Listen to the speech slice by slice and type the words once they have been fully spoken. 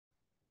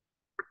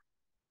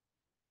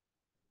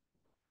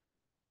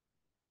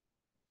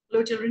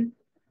Hello children.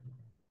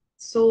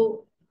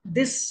 So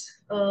this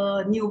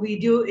new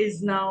video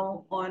is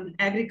now on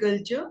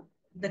agriculture,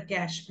 the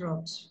cash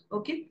crops.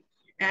 Okay.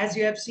 As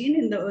you have seen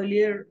in the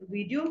earlier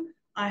video,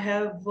 I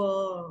have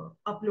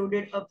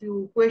uploaded a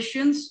few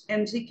questions,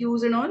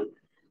 MCQs and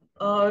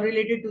all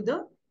related to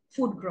the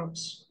food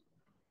crops.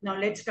 Now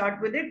let's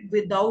start with it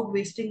without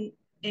wasting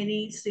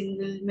any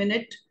single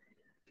minute.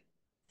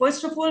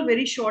 First of all,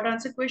 very short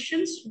answer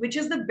questions. Which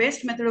is the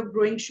best method of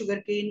growing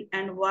sugarcane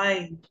and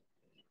why?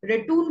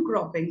 Ratoon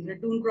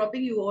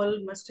cropping you all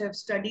must have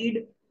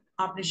studied.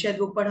 आपने शायद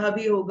वो पढ़ा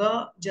भी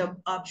होगा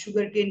जब आप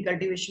sugar cane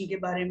cultivation के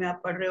बारे में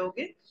आप पढ़ रहे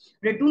होगे.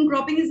 Ratoon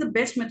cropping is the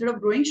best method of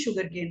growing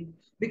sugar cane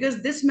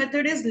because this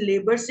method is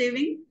labor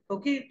saving.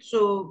 Okay,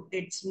 so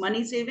it's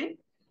money saving.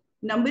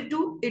 Number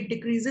two, it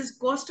decreases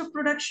cost of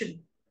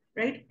production,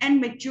 right, and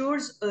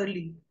matures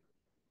early,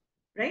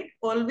 right?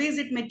 Always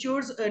it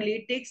matures early.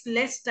 It takes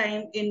less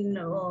time in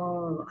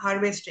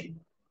harvesting,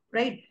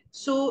 right?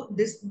 So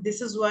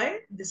this is why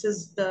this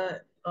is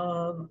the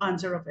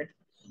answer of it.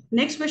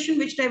 Next question: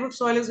 which type of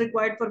soil is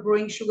required for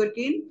growing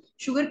sugarcane?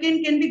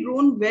 Sugarcane can be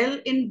grown well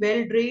in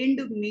well-drained,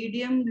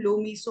 medium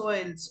loamy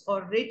soils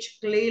or rich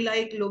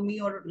clay-like loamy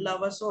or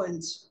lava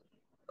soils.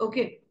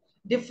 Okay.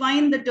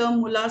 Define the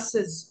term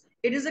molasses.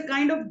 It is a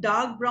kind of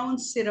dark brown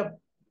syrup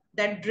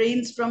that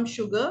drains from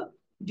sugar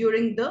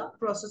during the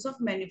process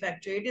of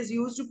manufacture. It is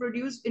used to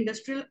produce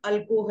industrial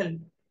alcohol,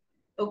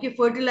 okay,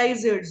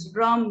 fertilizers,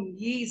 rum,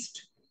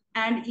 yeast,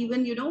 and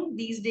even,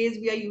 these days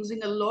we are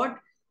using a lot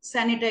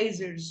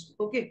sanitizers,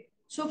 okay.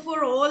 So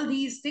for all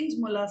these things,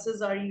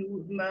 molasses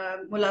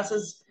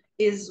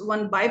is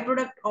one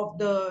byproduct of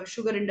the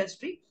sugar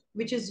industry,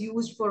 which is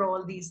used for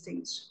all these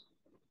things,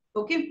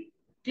 okay,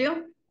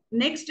 clear?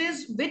 Next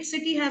is, which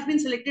city has been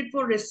selected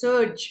for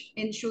research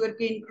in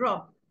sugarcane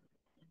crop?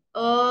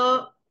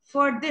 Uh,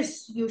 for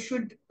this, you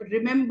should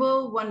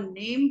remember one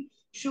name,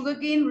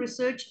 Sugarcane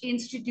Research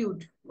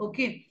Institute,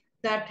 okay,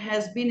 that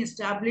has been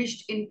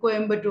established in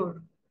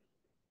Coimbatore,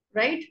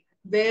 right?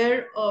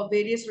 Where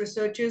various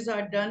researches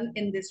are done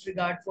in this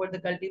regard for the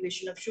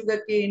cultivation of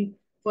sugarcane,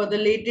 for the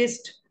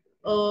latest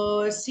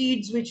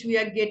seeds which we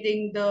are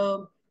getting,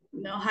 the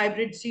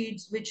hybrid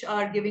seeds which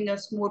are giving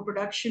us more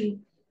production.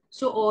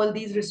 So all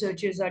these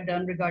researches are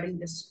done regarding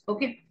this.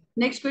 Okay.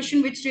 Next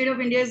question: which state of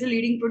India is the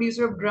leading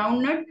producer of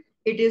groundnut?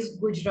 It is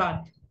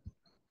Gujarat,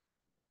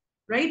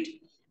 right?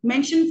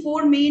 Mention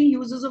four main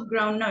uses of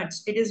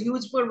groundnuts. It is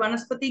used for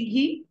vanaspati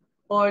ghee,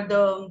 or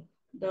the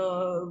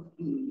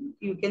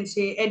you can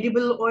say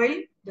edible oil,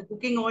 the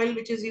cooking oil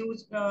which is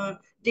used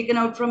taken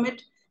out from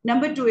it.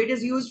 Number two, it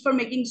is used for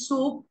making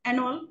soap and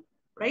all,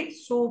 right?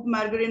 Soap,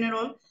 margarine and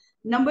all.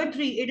 Number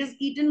three, it is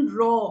eaten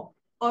raw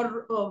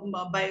और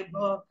by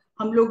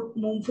हम लोग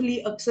मूंगफली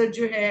अक्सर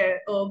जो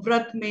है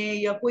व्रत में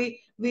या कोई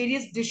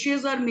various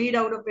dishes are made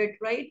out of it,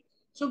 right?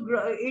 So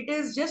it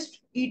is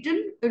just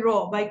eaten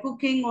raw by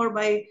cooking or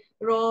by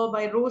raw,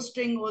 by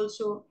roasting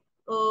also.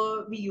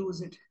 We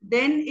use it.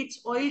 Then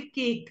it's oil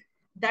cake.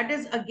 That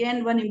is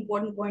again one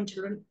important point,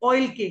 children.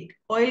 Oil cake.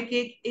 Oil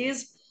cake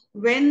is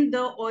when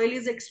the oil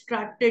is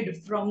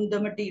extracted from the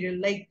material.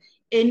 Like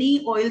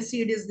any oil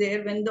seed is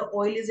there, when the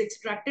oil is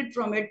extracted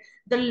from it,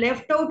 the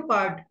left out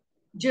part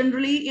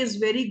generally is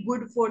very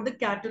good for the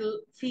cattle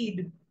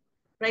feed,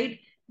 right?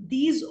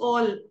 These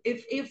all,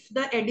 if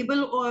the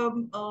edible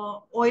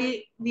oil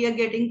we are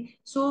getting,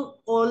 so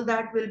all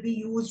that will be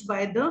used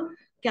by the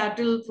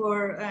cattle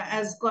for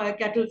as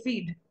cattle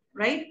feed,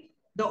 right?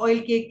 The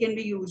oil cake can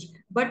be used,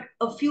 but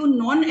a few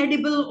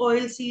non-edible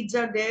oil seeds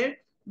are there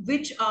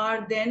which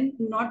are then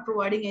not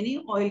providing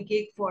any oil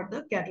cake for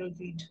the cattle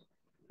feed,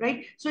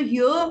 right? So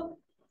here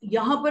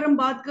यहाँ पर हम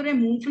बात करें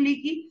मूंगफली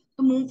की,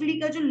 तो मूंगफली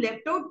का जो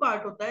लेफ्ट आउट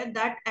पार्ट होता है,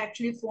 that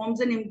actually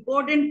forms an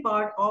important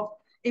part of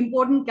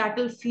important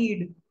cattle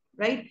feed,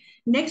 right?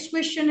 Next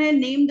question है,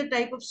 name the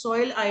type of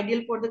soil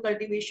ideal for the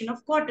cultivation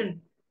of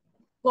cotton.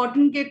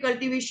 Cotton के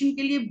cultivation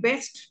के लिए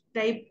best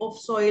type of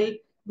soil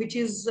which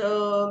is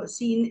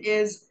seen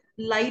is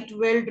light,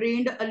 well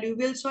drained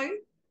alluvial soil,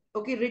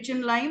 okay, rich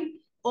in lime,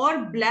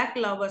 or black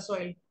lava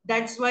soil.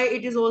 That's why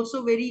it is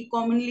also very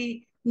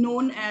commonly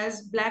known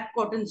as black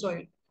cotton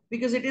soil,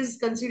 because it is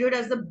considered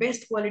as the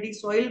best quality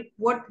soil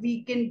what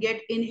we can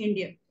get in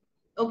India.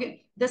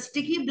 Okay, the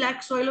sticky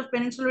black soil of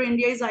peninsular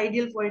India is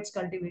ideal for its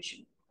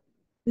cultivation.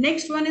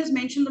 Next one is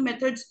mention the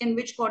methods in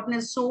which cotton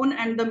is sown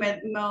and the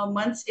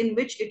months in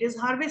which it is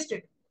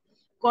harvested.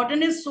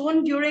 Cotton is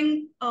sown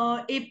during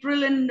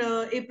April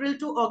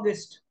to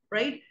August,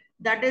 right?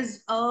 That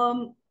is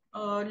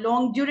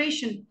long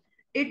duration.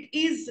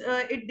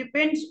 It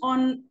depends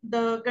on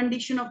the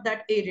condition of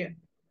that area,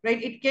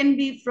 right? It can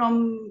be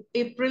from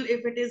April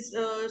if it is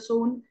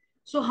sown,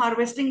 so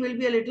harvesting will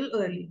be a little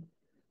early.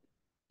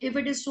 If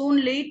it is sown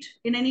late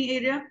in any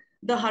area,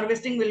 the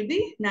harvesting will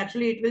be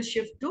naturally, it will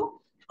shift to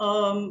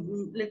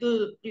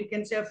little, you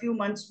can say a few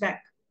months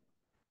back,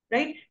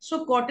 right?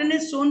 So cotton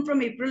is sown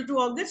from April to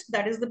August,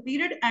 that is the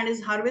period, and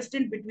is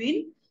harvested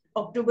between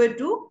October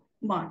to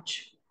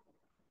March,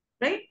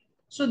 right?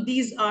 So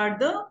these are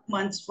the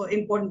months for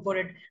important for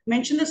it.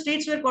 Mention the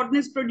states where cotton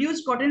is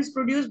produced. Cotton is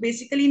produced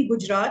basically in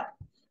Gujarat,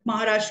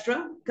 Maharashtra,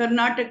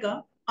 Karnataka,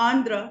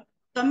 Andhra,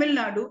 Tamil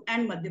Nadu,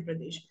 and Madhya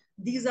Pradesh.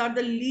 These are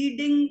the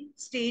leading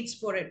states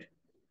for it.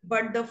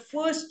 But the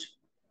first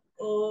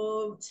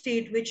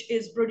state which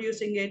is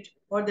producing it,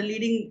 or the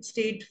leading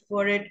state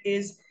for it,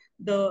 is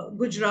the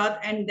Gujarat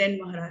and then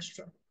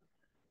Maharashtra,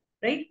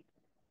 right?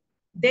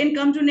 Then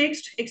come to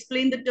next,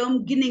 explain the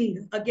term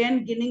ginning.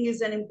 Again, ginning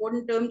is an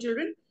important term,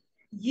 children.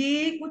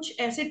 ये कुछ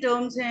ऐसे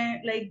terms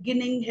हैं like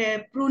ginning है,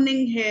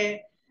 pruning है,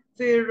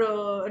 फिर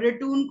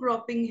ratoon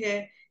cropping है.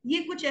 ये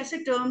कुछ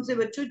ऐसे terms है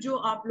बच्चों जो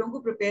आप लोगों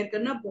को prepare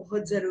करना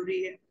बहुत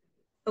जरूरी है.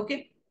 ओके,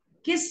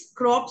 किस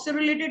क्रॉप से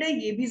रिलेटेड है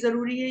ये भी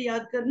जरूरी है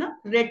याद करना.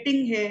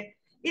 रेटिंग है,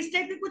 इस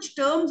टाइप के कुछ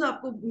टर्म्स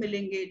आपको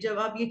मिलेंगे जब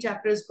आप ये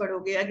चैप्टर्स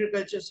पढ़ोगे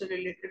एग्रीकल्चर से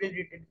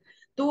रिलेटेड.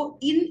 तो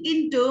इन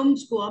इन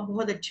टर्म्स को आप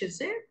बहुत अच्छे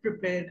से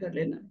प्रिपेयर कर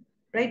लेना.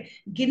 Right,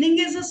 ginning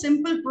is a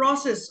simple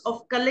process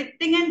of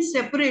collecting and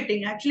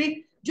separating.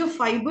 Actually जो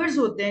फाइबर्स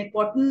होते हैं,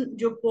 कॉटन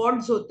जो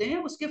पॉड्स होते हैं,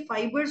 उसके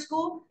फाइबर्स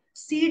को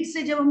सीड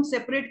से जब हम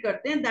सेपरेट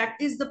करते हैं,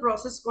 that is the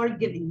process called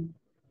ginning.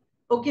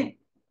 Okay,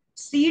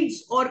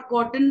 seeds और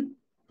कॉटन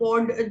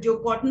पॉड, जो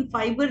कॉटन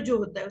फाइबर जो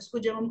होता है, उसको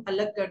जब हम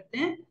अलग करते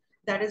हैं,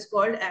 that is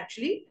called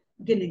actually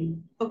ginning.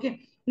 Okay,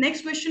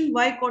 next question,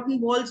 why cotton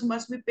balls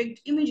must be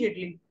picked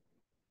immediately.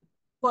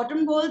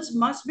 Cotton balls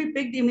must be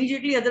picked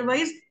immediately,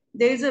 otherwise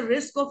there is a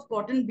risk of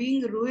cotton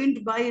being ruined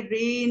by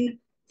rain,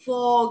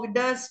 fog,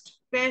 dust,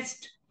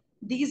 pest.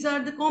 These are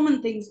the common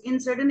things. In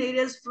certain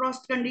areas,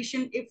 frost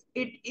condition, if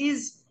it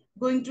is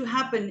going to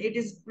happen, it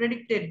is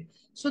predicted.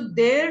 So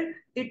there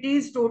it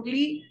is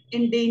totally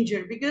in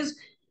danger because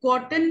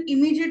cotton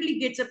immediately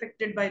gets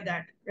affected by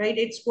that,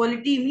 right? Its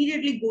quality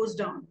immediately goes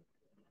down,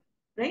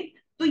 right.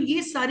 तो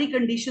ये सारी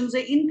conditions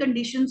है. इन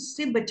conditions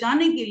से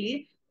बचाने के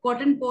लिए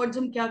cotton pods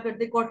हम क्या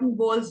करते हैं, कॉटन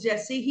बॉल्स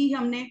जैसे ही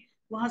हमने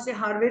वहां से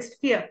हार्वेस्ट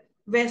किया,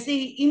 वैसे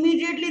ही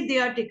immediately they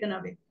are taken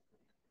away.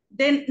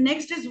 Then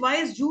next is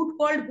why is jute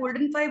called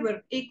golden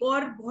fibre. एक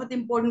और बहुत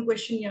इंपॉर्टेंट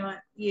क्वेश्चन यहाँ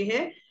ये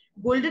है,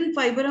 गोल्डन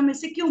फाइबर हम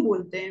इसे क्यों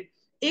बोलते हैं.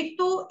 एक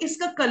तो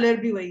इसका कलर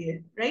भी वही है,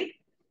 right.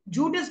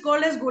 Jute is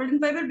called as golden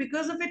fibre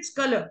because of its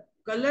colour.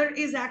 Color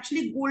is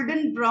actually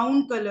golden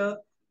brown color.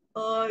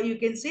 You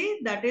can say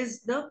that is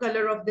the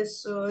color of this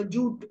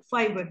jute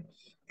fiber,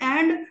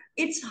 and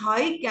its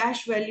high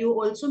cash value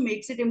also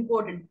makes it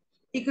important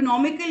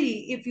economically.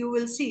 If you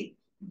will see,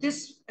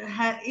 this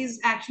is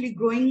actually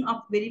growing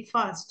up very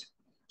fast,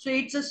 so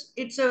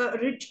it's a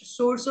rich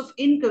source of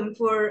income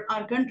for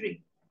our country.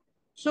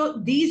 So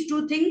these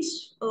two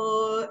things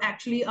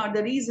actually are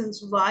the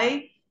reasons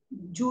why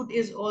jute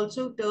is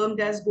also termed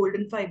as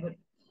golden fiber.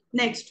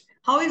 Next,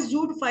 how is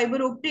jute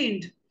fiber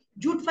obtained?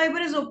 Jute fiber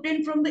is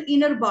obtained from the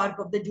inner bark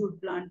of the jute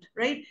plant,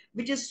 right?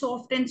 Which is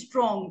soft and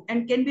strong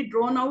and can be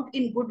drawn out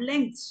in good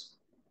lengths.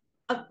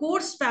 A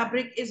coarse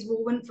fabric is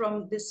woven from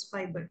this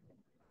fiber,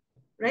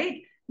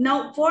 right? Now,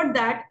 for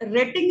that,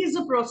 retting is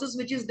a process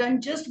which is done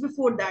just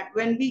before that,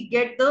 when we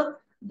get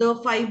the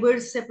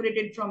fibers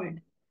separated from it.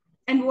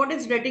 And what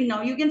is retting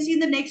now? You can see in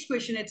the next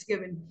question it's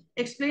given.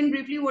 Explain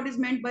briefly what is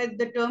meant by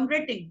the term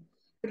retting.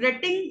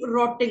 Retting,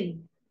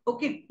 rotting.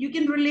 Okay, you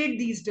can relate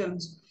these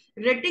terms.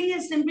 Retting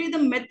is simply the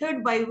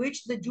method by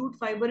which the jute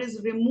fiber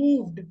is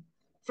removed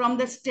from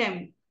the stem.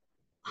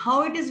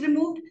 How it is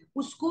removed?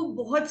 उसको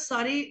बहुत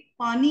सारे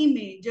पानी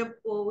में जब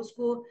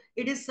उसको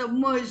it is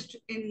submerged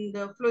in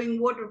the flowing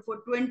water for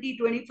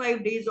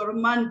 20-25 days or a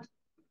month,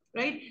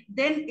 right?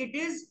 Then it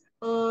is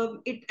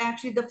it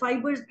actually the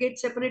fibers get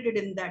separated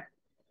in that.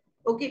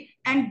 Okay,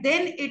 and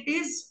then it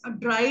is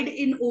dried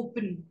in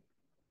open,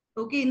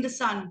 okay, in the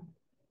sun.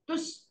 So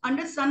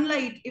under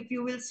sunlight, if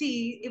you will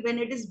see, when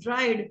it is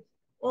dried,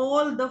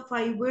 all the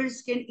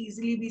fibers can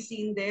easily be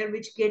seen there,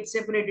 which get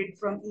separated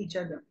from each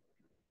other.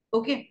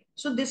 Okay,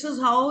 so this is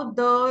how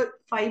the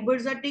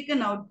fibers are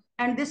taken out,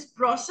 and this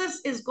process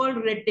is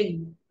called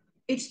retting.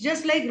 It's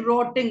just like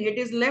rotting. It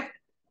is left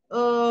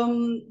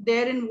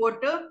there in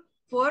water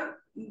for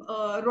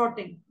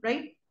rotting,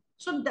 right?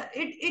 So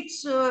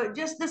it's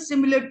just the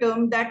similar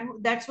term.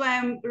 That's why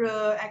I'm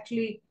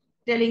actually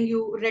telling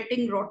you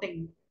retting,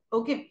 rotting.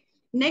 Okay.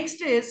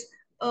 Next is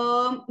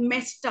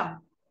mesta.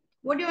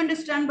 What do you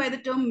understand by the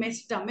term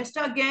mesta?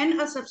 Mesta, again,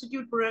 a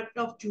substitute product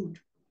of jute.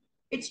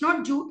 It's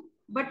not jute,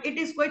 but it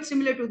is quite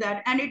similar to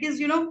that, and it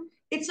is,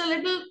 it's a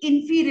little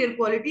inferior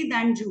quality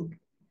than jute,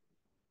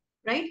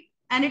 right?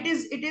 And it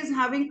is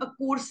having a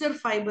coarser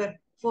fiber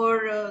for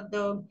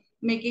the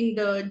making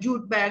the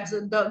jute bags,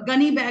 the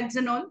gunny bags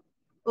and all.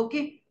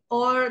 Okay,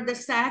 or the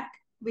sack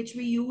which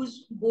we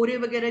use, बोरे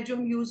वगैरह जो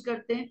हम use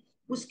करते हैं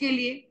उसके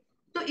लिए.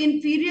 तो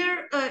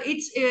inferior,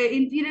 its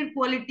inferior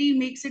quality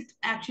makes it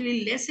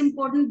actually less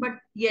important, but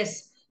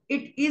yes,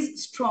 it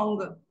is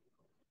stronger.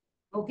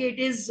 Okay, it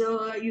is,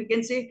 you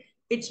can say,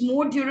 it's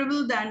more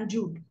durable than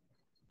jute,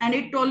 and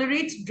it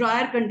tolerates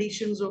drier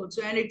conditions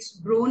also, and it's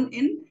grown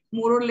in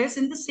more or less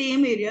in the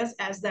same areas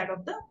as that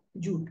of the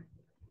jute.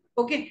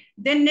 Okay,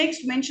 then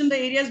next mention the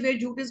areas where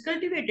jute is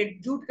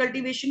cultivated. Jute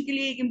cultivation के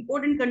लिए एक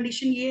important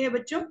condition ये है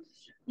बच्चों,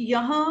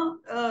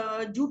 यहाँ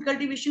jute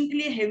cultivation के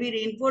लिए heavy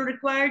rainfall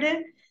required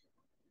है.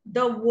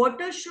 The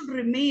water should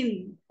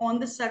remain on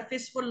the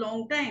surface for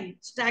long time.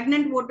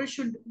 Stagnant water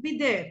should be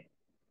there,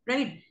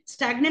 right?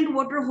 Stagnant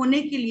water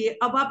होने के लिए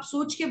अब आप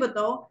सोच के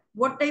बताओ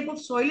what type of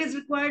soil is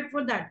required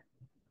for that.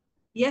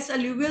 Yes,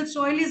 alluvial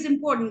soil is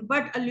important,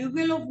 but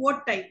alluvial of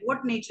what type,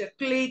 what nature?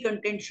 Clay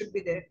content should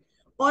be there.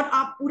 और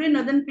आप पूरे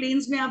नदन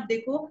प्लेन्स में आप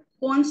देखो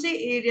कौन से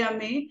एरिया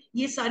में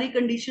ये सारी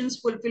कंडीशंस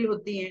फुलफिल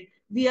होती हैं.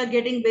 We are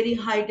getting very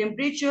high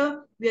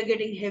temperature, we are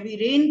getting heavy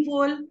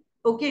rainfall,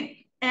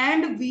 okay,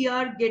 and we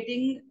are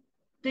getting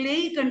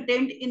clay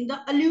content in the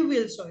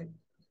alluvial soil.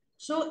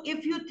 So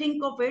if you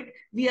think of it,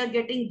 we are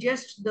getting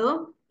just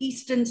the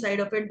eastern side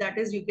of it. That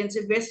is, you can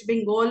say West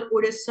Bengal,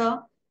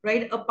 Odisha,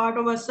 right? A part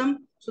of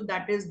Assam. So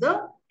that is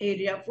the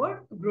area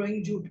for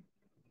growing jute.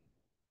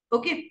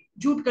 Okay,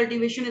 jute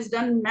cultivation is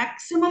done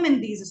maximum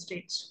in these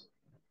states.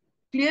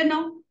 Clear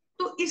now?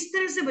 तो इस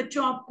तरह से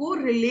बच्चों आपको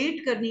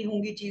relate करनी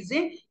होंगी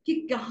चीजें कि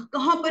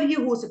कहां पर ये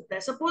हो सकता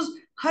है. सपोज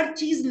हर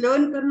चीज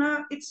लर्न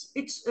करना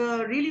it's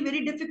really very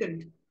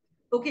difficult.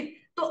 Okay,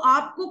 तो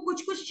आपको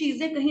कुछ कुछ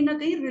चीजें कहीं ना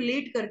कहीं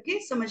रिलेट करके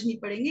समझनी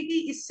पड़ेंगी कि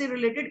इससे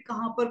रिलेटेड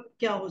कहां पर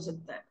क्या हो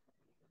सकता है.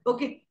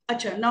 ओके,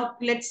 अच्छा,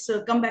 now let's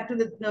come back to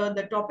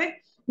the topic.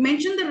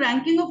 Mention the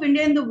ranking of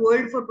India in the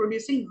world for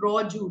producing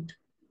raw jute.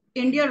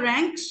 India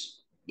ranks,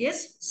 yes,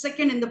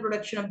 second in the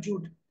production of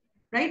jute,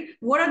 right?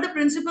 What are the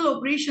principal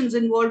operations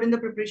involved in the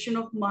preparation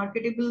of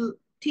marketable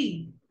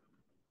tea?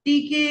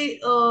 T के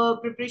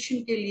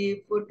preparation के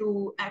लिए for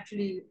to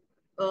actually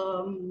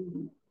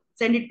um,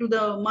 send it to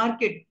the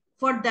market.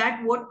 For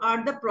that, what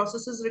are the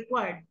processes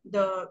required?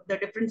 The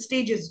different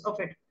stages of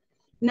it.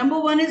 Number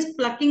one is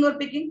plucking or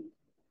picking.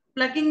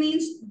 Plucking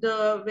means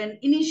the when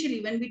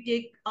initially when we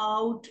take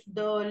out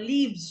the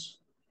leaves,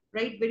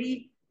 right?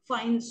 Very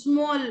fine,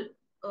 small,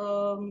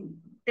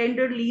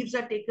 tender leaves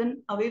are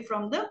taken away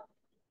from the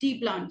tea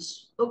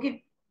plants.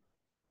 Okay,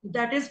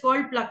 that is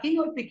called plucking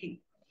or picking.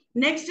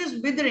 Next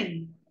is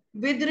withering.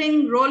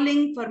 Withering,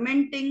 rolling,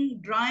 fermenting,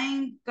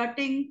 drying,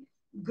 cutting,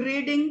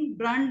 grading,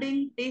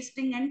 branding,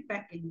 tasting, and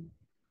packing.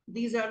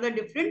 These are the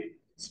different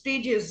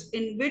stages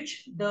in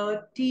which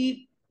the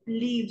tea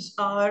leaves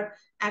are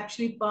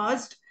actually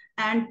passed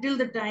until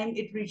the time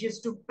it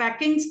reaches to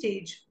packing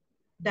stage,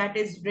 that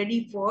is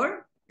ready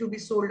for to be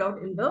sold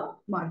out in the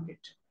market,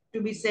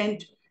 to be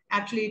sent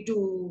actually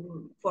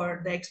to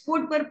for the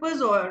export purpose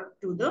or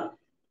to the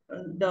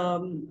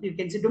you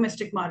can say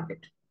domestic market.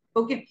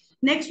 Okay.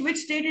 Next, which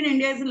state in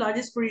India is the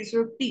largest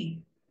producer of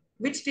tea?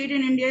 Which state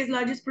in India is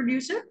largest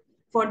producer?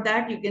 For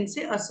that, you can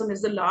say Assam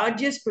is the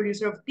largest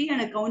producer of tea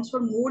and accounts for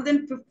more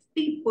than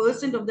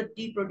 50% of the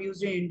tea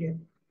produced in India.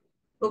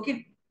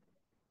 Okay.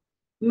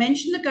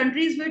 Mention the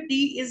countries where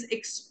tea is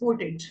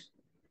exported.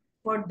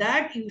 For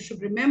that, you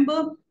should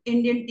remember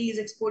Indian tea is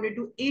exported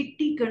to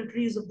 80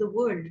 countries of the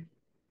world.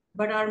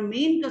 But our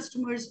main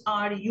customers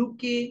are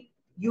UK,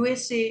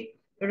 USA,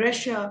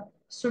 Russia,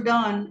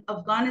 Sudan,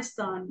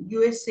 Afghanistan,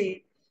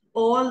 USA.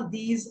 All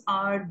these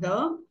are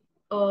the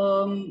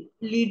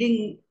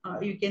leading,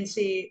 you can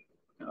say,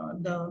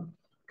 the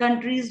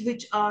countries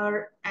which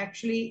are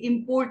actually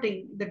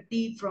importing the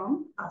tea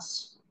from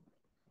us.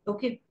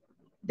 Okay.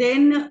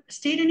 Then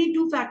state any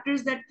two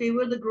factors that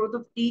favor the growth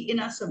of tea in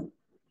Assam.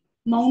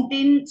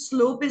 Mountain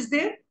slope is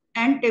there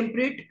and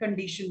temperate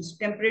conditions,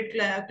 temperate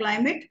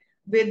climate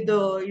with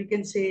the, you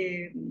can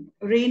say,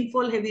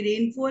 rainfall, heavy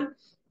rainfall,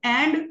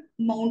 and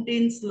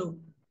mountain slope.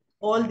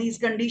 All these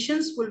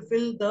conditions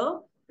fulfill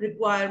the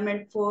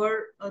requirement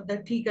for the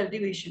tea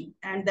cultivation,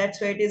 and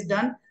that's why it is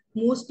done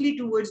mostly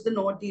towards the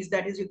northeast.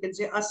 That is, you can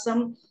say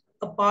Assam,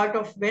 a part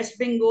of West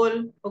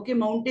Bengal, okay,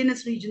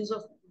 mountainous regions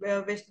of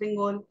West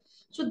Bengal.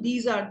 So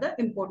these are the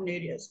important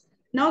areas.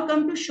 Now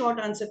come to short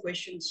answer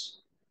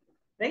questions,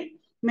 right?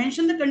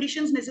 Mention the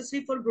conditions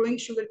necessary for growing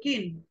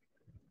sugarcane.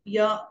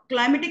 या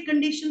climatic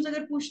conditions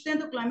अगर पूछते हैं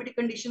तो climatic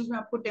conditions में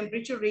आपको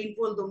temperature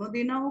rainfall दोनों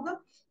देना होगा.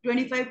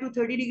 25 to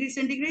 30 degree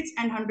centigrade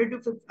and 100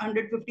 to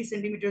 150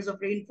 centimeters of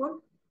rainfall.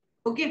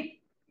 Okay,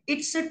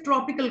 it's a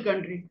tropical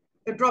country,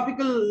 a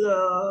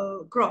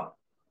tropical crop.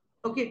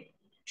 Okay,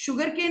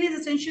 sugarcane is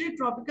essentially a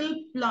tropical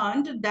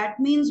plant. That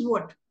means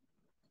what?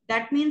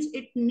 That means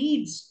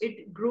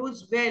it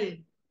grows well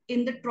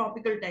in the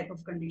tropical type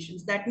of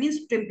conditions. That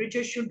means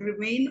temperature should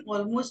remain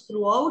almost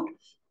throughout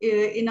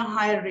in a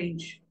higher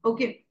range.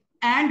 Okay,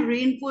 and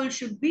rainfall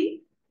should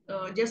be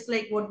just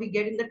like what we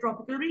get in the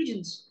tropical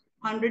regions,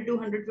 100 to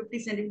 150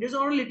 centimeters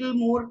or a little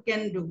more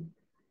can do.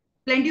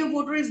 Plenty of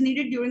water is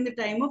needed during the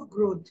time of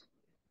growth.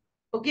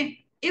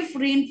 Okay, if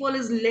rainfall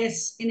is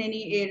less in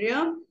any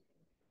area,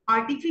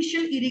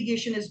 artificial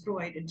irrigation is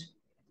provided,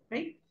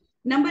 right?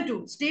 Number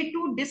two, state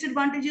two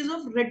disadvantages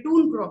of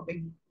ratoon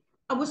cropping.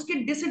 अब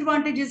उसके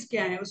disadvantages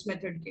क्या हैं उस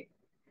method के?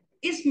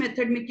 इस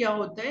method में क्या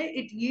होता है?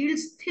 It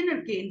yields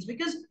thinner canes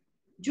because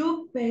जो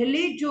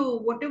पहले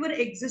जो whatever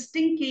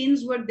existing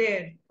canes were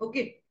there,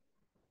 okay,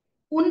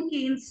 उन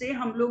canes से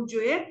हम लोग जो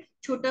है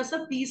छोटा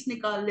सा piece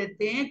निकाल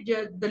लेते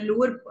हैं. The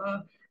lower,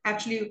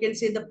 actually you can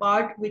say the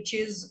part which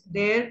is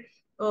there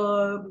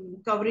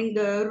covering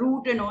the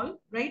root and all,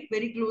 right?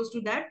 Very close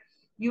to that.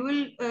 You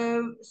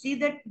will see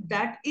that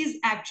that is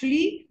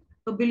actually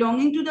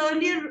belonging to the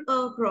earlier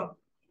crop.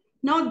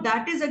 Now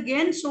that is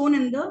again sown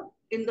in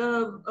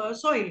the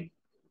soil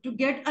to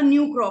get a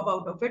new crop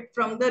out of it.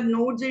 From the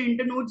nodes and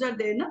internodes are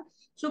there, na?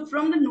 So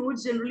from the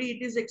nodes, generally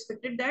it is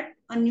expected that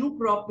a new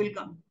crop will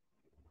come.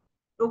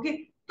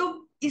 Okay,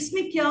 तो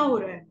इसमें क्या हो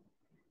रहा है?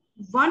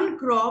 One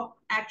crop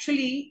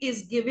actually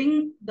is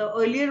giving the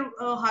earlier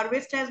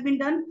harvest has been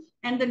done,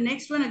 and the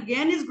next one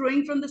again is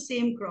growing from the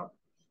same crop.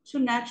 So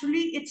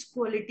naturally its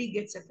quality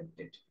gets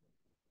affected,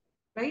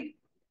 right?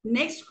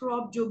 Next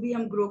crop जो भी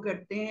हम grow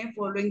करते हैं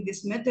following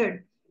this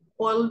method,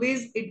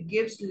 always it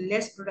gives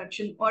less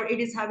production, or it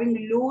is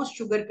having low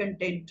sugar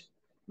content,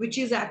 which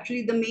is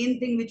actually the main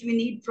thing which we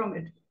need from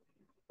it.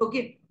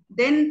 Okay,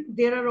 then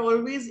there are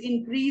always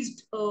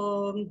increased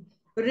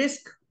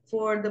risk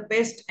for the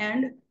pest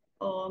and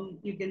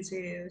you can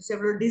say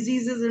several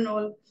diseases and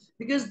all,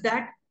 because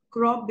that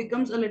crop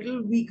becomes a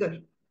little weaker.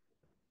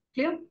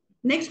 Clear?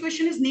 Next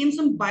question is name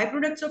some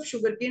byproducts of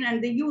sugarcane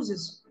and their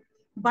uses.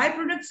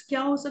 Byproducts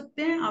क्या हो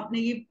सकते हैं? आपने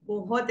ये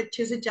बहुत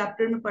अच्छे से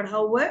chapter में पढ़ा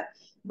हुआ है.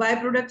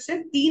 Byproducts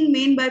हैं, तीन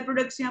मेन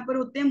byproducts यहाँ पर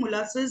होते हैं: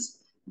 molasses,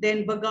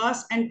 then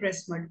bagasse and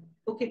press mud.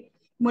 Okay,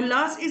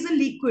 molasses is a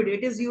liquid.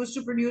 It is used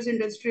to produce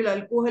industrial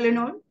alcohol and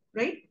all,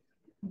 right?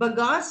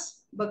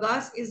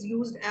 Bagasse is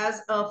used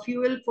as a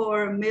fuel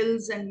for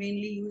mills and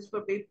mainly used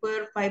for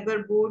paper,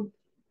 fiber board,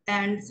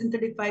 and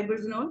synthetic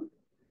fibers and all.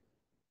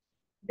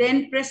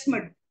 Then press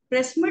mud.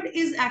 Press mud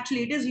is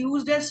actually, it is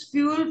used as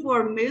fuel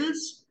for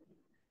mills.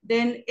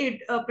 Then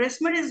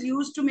press mud is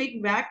used to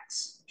make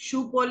wax,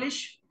 shoe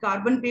polish,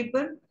 carbon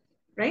paper,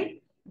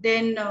 right?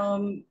 Then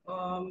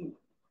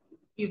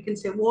you can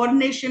say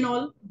varnish and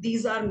all.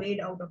 These are made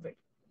out of it.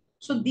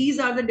 So these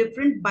are the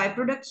different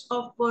byproducts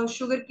of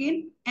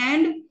sugarcane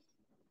and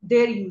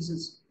their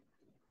uses,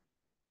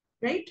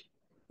 right?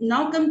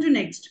 Now come to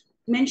next.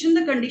 Mention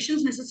the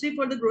conditions necessary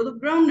for the growth of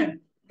groundnut.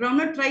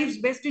 Groundnut thrives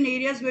best in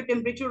areas where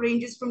temperature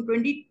ranges from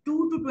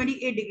 22 to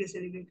 28 degrees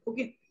centigrade.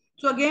 Okay,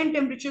 so again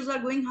temperatures are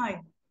going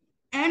high,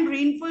 and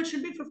rainfall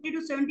should be 50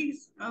 to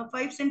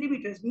 75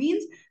 centimeters.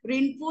 Means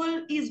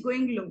rainfall is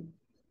going low.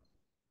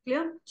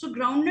 Clear? So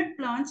groundnut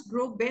plants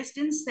grow best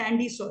in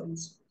sandy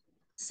soils.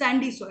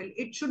 Sandy soil.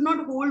 It should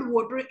not hold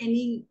water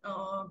any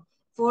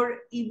for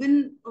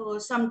even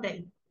some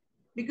time,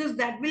 because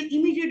that will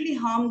immediately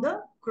harm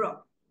the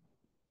crop.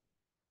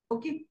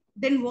 Okay.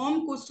 Then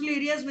warm coastal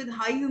areas with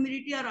high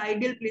humidity are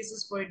ideal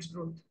places for its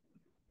growth.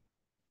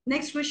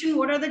 Next question,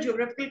 what are the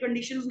geographical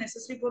conditions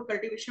necessary for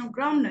cultivation of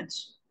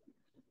groundnuts?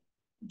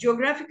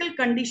 Geographical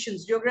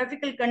conditions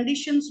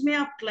में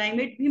आप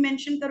climate भी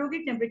mention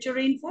करोगे, temperature,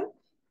 rainfall,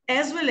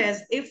 as well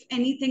as if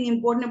anything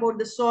important about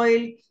the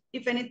soil,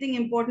 if anything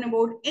important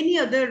about any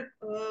other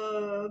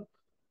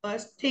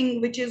thing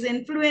which is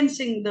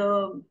influencing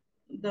the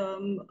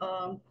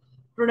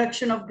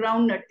production of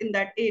groundnut in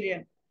that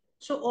area.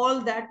 So all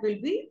that will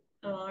be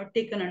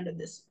taken under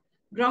this.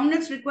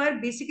 Groundnuts require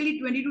basically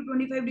 20 to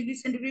 25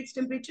 degrees centigrade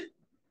temperature,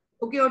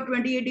 okay, or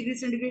 28 degrees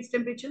centigrade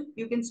temperature,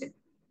 you can say.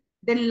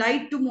 Then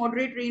light to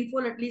moderate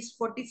rainfall, at least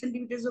 40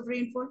 centimeters of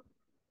rainfall,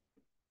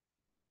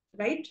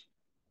 right?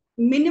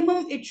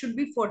 Minimum, it should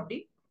be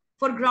 40.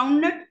 For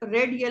groundnut,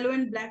 red, yellow,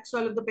 and black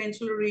soil of the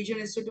peninsular region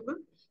is suitable.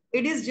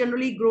 It is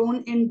generally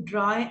grown in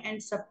dry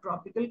and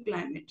subtropical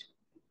climate,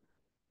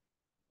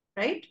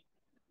 right?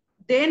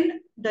 Then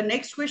the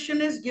next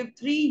question is give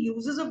 3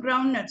 uses of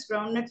groundnuts.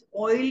 Groundnuts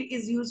oil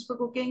is used for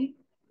cooking,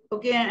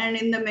 okay, and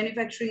in the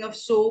manufacturing of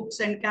soaps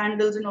and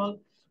candles and all.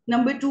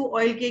 Number 2,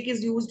 oil cake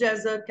is used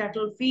as a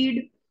cattle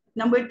feed.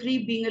 Number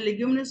 3, being a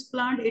leguminous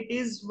plant, it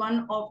is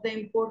one of the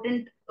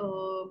important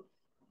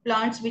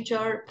plants which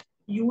are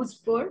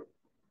used for,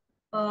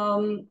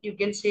 you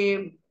can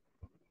say,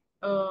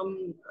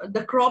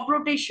 the crop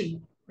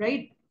rotation,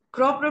 right?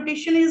 Crop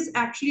rotation is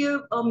actually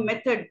a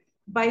method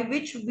by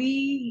which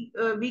we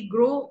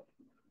grow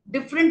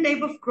different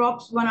type of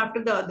crops one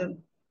after the other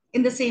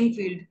in the same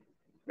field,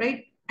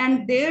 right?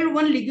 And there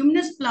one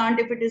leguminous plant,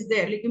 if it is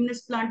there,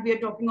 leguminous plant we are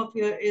talking of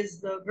here is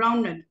the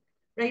groundnut,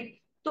 right?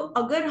 तो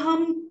अगर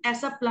हम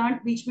ऐसा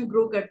plant बीच में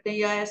grow करते हैं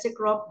या ऐसे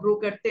crop grow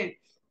करते हैं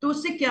तो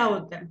उससे क्या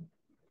होता है?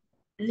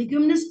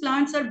 Leguminous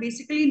plants are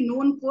basically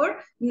known for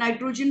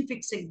nitrogen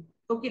fixing.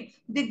 Okay,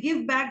 they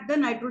give back the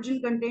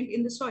nitrogen content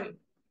in the soil.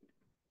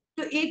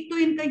 So एक तो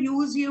इनका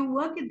use ये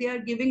हुआ कि they are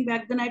giving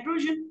back the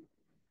nitrogen.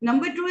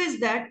 Number 2 is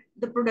that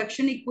the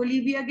production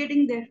equally we are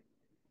getting there,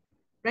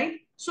 right?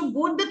 So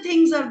both the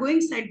things are going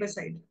side by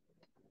side.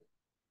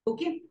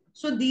 Okay,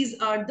 so these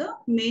are the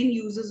main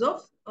uses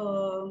of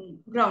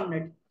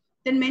groundnut.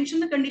 Then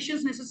mention the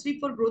conditions necessary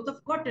for growth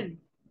of cotton.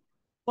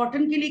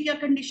 Cotton के लिए क्या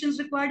conditions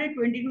required है?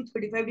 20 to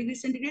 35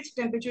 degrees centigrade.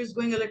 Temperature is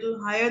going a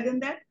little higher than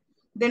that.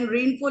 Then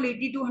rainfall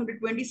 80 to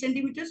 120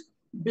 centimeters.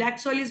 Black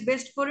soil is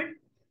best for it.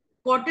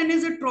 Cotton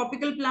is a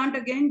tropical plant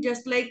again,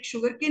 just like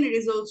sugarcane. It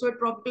is also a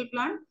tropical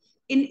plant.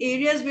 In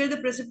areas where the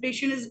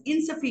precipitation is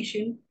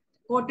insufficient,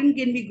 cotton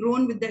can be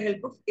grown with the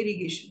help of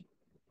irrigation.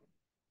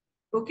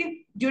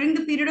 Okay. During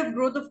the period of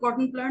growth of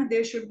cotton plant,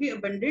 there should be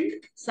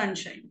abundant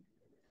sunshine.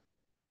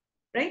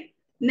 Right?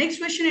 Next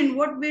question, in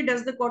what way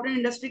does the cotton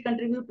industry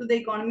contribute to the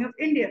economy of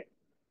India?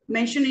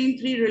 Mentioning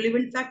three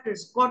relevant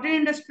factors. Cotton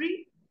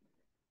industry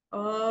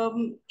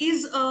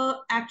is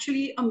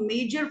actually a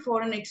major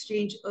foreign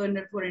exchange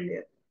earner for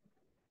India.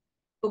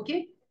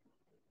 Okay.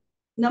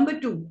 Number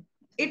two,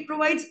 it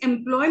provides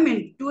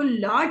employment to a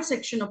large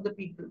section of the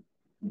people.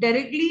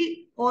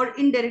 Directly or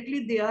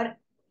indirectly, they are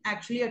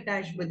actually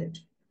attached with it.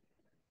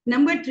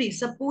 Number three,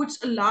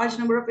 supports a large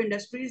number of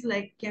industries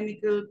like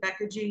chemical,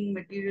 packaging,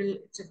 material,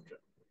 etc.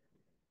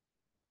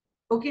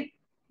 Okay.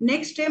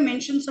 Next, I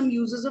mentioned some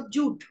uses of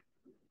jute.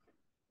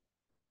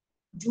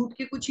 Jute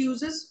के कुछ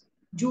uses.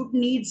 Jute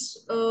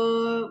needs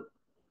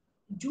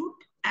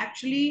jute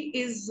actually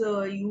is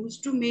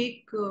used to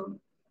make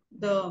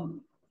the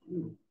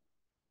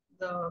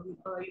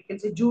you can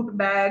say jute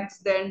bags.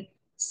 Then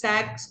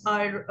sacks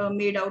are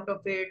made out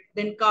of it.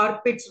 Then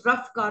carpets,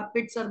 rough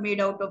carpets are made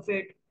out of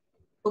it.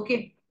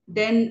 Okay.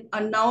 Then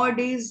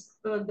nowadays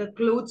the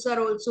clothes are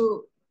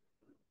also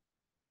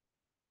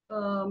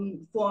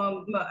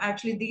for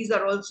actually these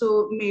are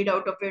also made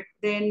out of it.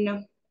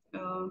 Then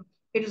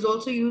it is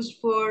also used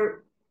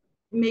for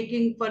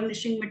making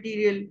furnishing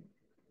material,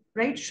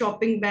 right?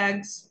 Shopping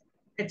bags,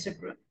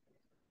 etc.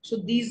 So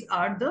these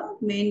are the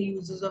main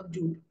uses of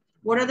jute.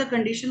 What are the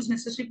conditions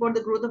necessary for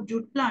the growth of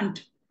jute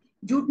plant?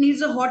 Jute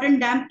needs a hot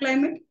and damp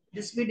climate.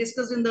 This we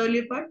discussed in the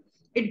earlier part.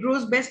 It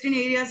grows best in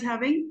areas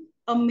having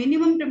a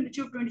minimum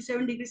temperature of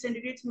 27 degrees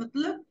centigrade.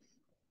 मतलब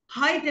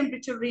high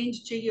temperature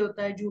range चाहिए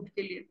होता है jute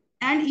के लिए.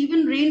 And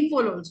even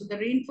rainfall also. The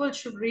rainfall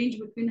should range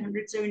between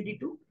 170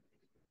 to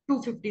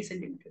 250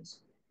 centimeters.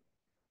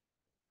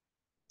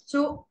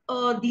 So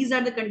these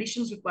are the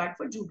conditions required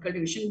for jute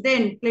cultivation.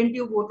 Then plenty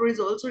of water is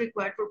also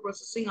required for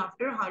processing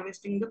after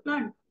harvesting the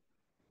plant.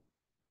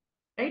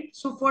 Right?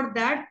 So for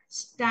that,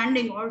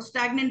 standing or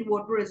stagnant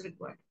water is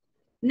required.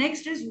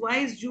 Next is, why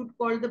is jute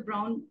called the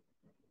brown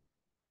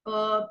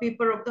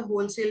paper of the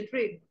wholesale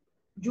trade?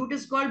 Jute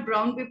is called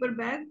brown paper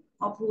bag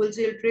of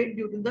wholesale trade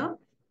due to the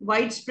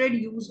widespread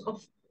use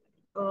of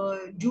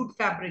jute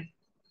fabric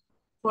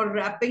for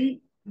wrapping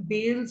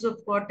bales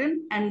of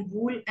cotton and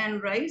wool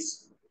and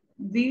rice,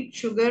 wheat,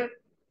 sugar,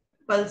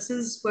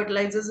 pulses,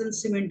 fertilizers, and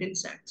cement in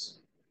sacks.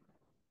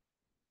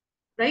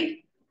 Right?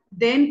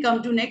 Then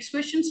come to next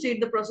question, state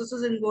the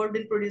processes involved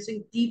in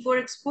producing tea for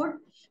export.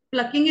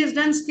 Plucking is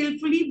done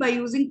skillfully by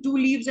using two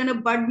leaves and a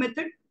bud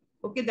method.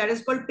 Okay, that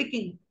is called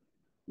picking.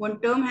 One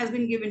term has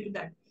been given to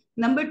that.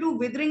 Number two,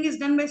 withering is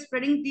done by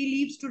spreading tea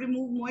leaves to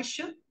remove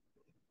moisture.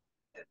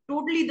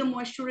 Totally the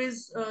moisture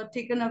is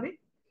taken away.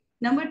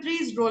 Number three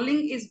is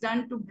rolling is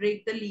done to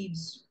break the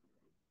leaves.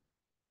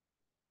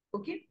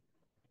 Okay.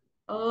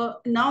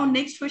 Now,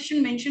 next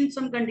question mentioned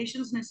some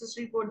conditions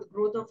necessary for the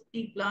growth of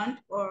tea plant,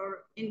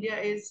 or India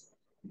is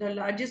the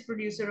largest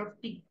producer of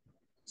tea.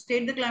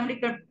 State the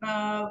climatic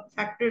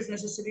factors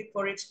necessary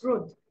for its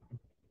growth.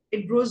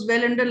 It grows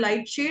well under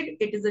light shade.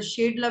 It is a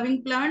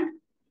shade-loving plant.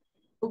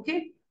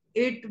 Okay.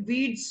 It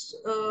weeds,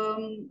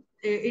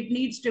 it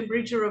needs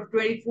temperature of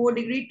 24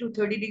 degree to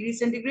 30 degrees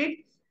centigrade,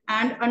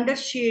 and under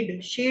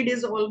shade. Shade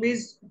is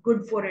always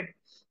good for it.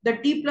 The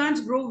tea plants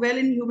grow well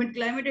in humid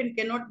climate and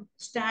cannot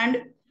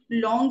stand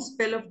long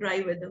spell of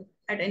dry weather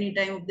at any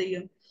time of the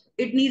year.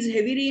 It needs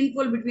heavy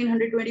rainfall between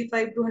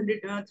 125 to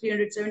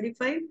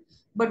 375,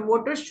 but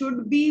water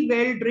should be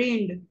well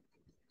drained,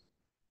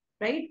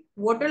 right?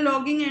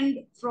 Waterlogging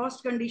and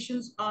frost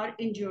conditions are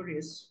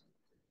injurious.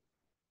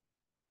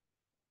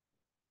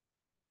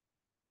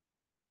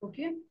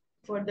 Okay,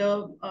 for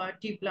the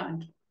tea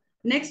plant.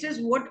 Next is,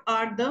 what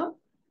are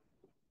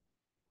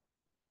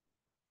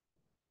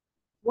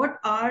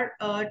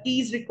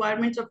tea's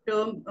requirements of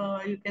term,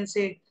 you can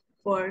say,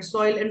 for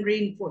soil and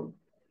rainfall.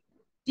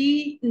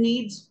 Tea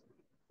needs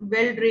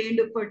well drained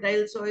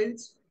fertile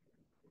soils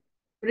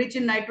rich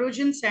in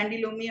nitrogen.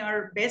 Sandy loamy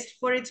are best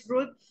for its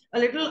growth. A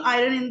little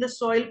iron in the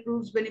soil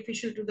proves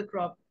beneficial to the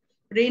crop.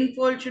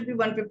 Rainfall should be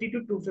 150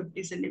 to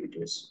 250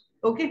 centimeters.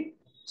 Okay,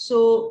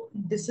 so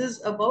this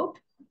is about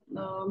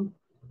um,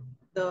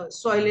 the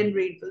soil and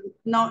rainfall.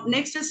 Now,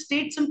 next is,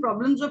 state some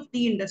problems of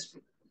tea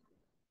industry.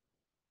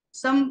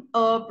 Some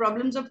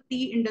problems of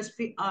tea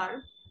industry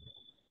are,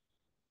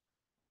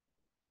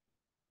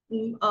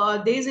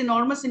 there is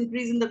enormous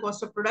increase in the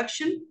cost of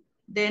production.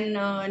 Then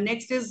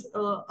next is,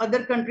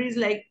 other countries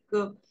like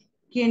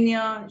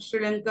Kenya, Sri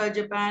Lanka,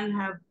 Japan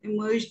have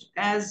emerged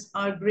as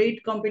our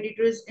great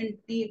competitors in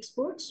tea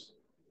exports,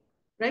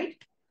 right?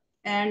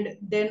 And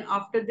then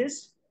after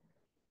this,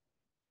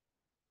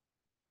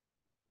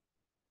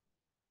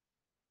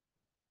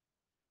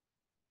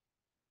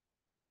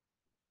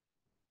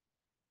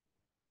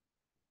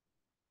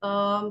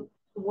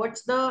 what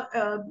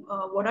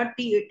are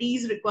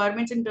tea's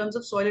requirements in terms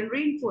of soil and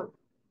rainfall?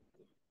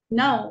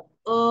 Now,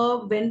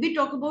 when we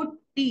talk about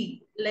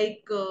tea,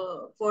 like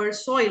for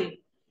soil,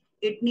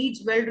 it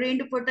needs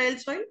well-drained fertile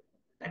soil.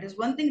 That is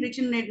one thing, rich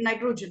in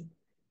nitrogen.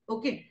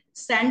 Okay.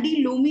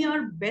 Sandy loamy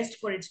are best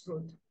for its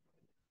growth.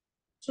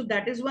 So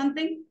that is one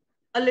thing.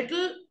 A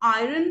little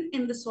iron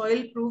in the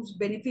soil proves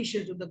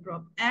beneficial to the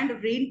crop. And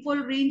rainfall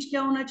range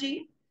क्या होना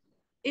चाहिए?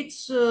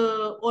 It's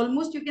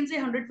almost, you can say,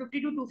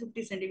 150 to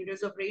 250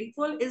 centimeters of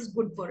rainfall is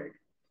good for it.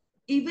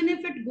 Even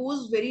if it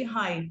goes very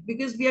high,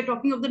 because we are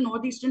talking of the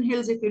northeastern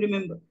hills, if you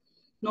remember.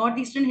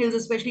 Northeastern hills,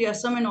 especially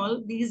Assam and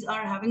all, these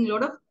are having a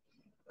lot of,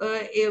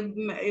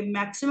 a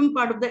maximum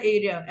part of the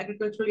area,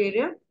 agricultural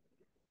area,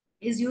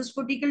 is used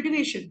for tea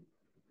cultivation,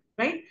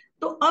 right?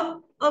 तो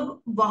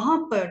अब वहां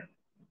पर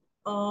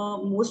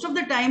most of the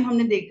time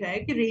हमने देखा है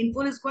कि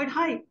rainfall is quite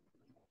high,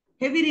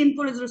 heavy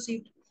rainfall is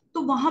received.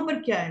 तो वहां पर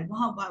क्या है,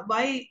 वहां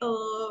Y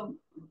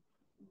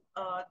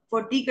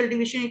for T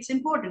cultivation it's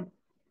important,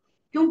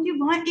 क्योंकि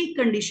वहां एक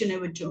कंडीशन है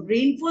बच्चों,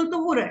 रेनफॉल तो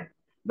हो रहा है,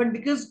 but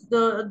because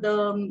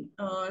the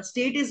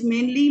state is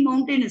mainly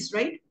mountainous,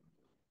 right?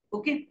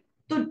 Okay.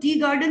 तो टी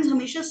गार्डन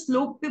हमेशा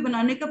स्लोप पे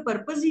बनाने का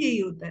पर्पज ही यही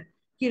होता है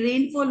कि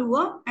रेनफॉल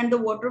हुआ and the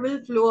water will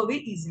flow away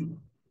easily.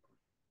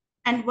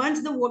 And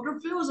once the water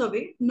flows away,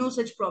 no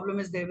such problem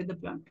is there with the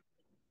plant.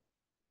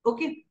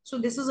 Okay, so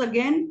this is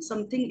again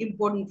something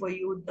important for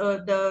you.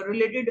 The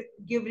related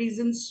give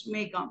reasons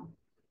may come,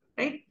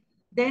 right?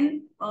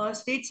 Then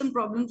state some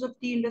problems of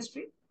tea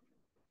industry.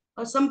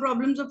 Some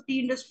problems of tea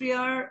industry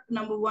are: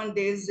 number one,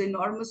 there is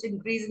enormous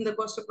increase in the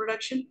cost of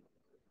production,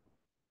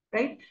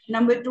 right?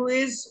 Number two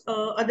is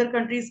other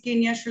countries,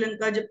 Kenya, Sri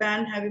Lanka,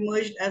 Japan, have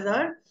emerged as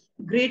our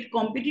great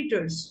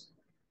competitors,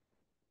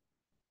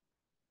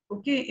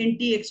 okay, in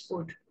tea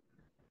export.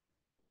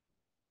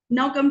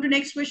 Now come to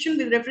next question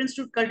with reference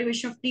to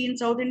cultivation of tea in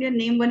South India.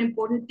 Name one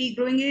important tea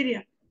growing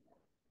area.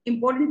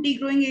 Important tea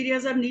growing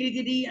areas are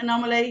Nilgiri,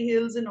 Annamalai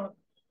Hills and all.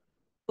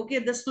 Okay,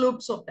 the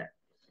slopes of that.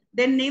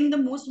 Then name the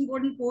most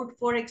important port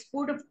for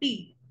export of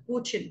tea.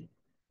 Cochin,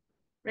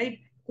 right?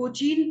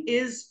 Cochin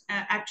is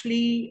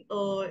actually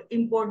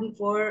important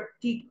for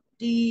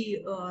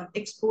tea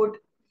export,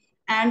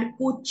 and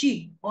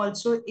Kochi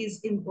also is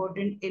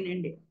important in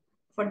India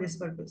for this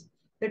purpose.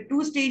 The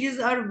two stages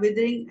are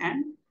withering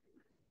and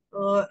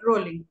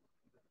rolling,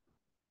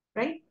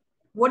 right?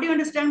 What do you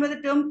understand by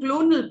the term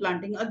clonal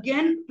planting?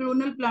 Again,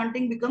 clonal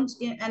planting becomes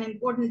an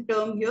important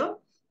term here,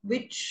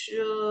 which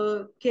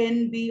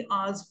can be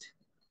asked.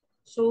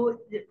 So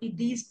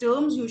these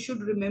terms you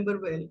should remember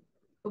well.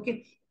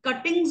 Okay,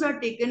 cuttings are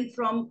taken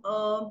from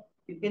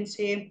you can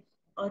say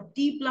a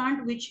tea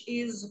plant, which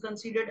is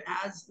considered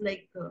as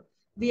like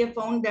we have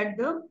found that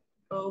the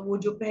वो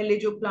जो पहले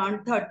जो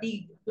plant था,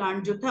 tea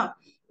plant जो था,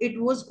 it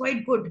was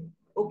quite good.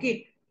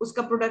 Okay,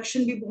 उसका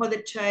production भी बहुत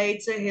अच्छा है.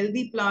 It's a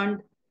healthy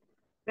plant,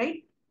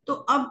 right? तो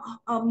अब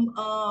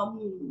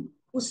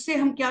उससे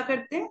हम क्या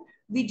करते हैं,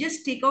 we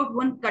just take out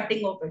one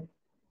cutting of it,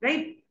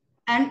 right?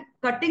 And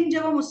cutting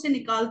जब हम उससे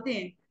निकालते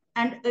हैं,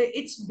 and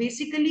it's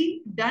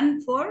basically done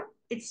for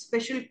its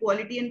special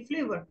quality and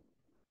flavour,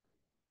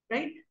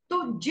 right?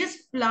 तो जिस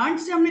प्लांट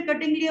से हमने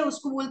कटिंग लिया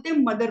उसको बोलते हैं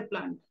mother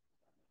plant.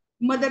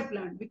 Mother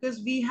plant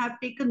because we have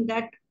taken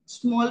that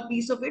small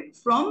piece of it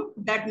from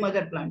that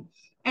mother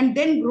plant and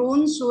then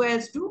grown so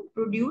as to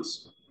produce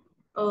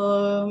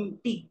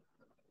tea,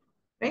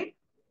 right?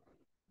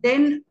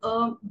 Then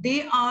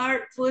they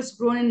are first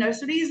grown in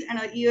nurseries, and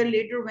a year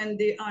later, when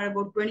they are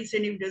about 20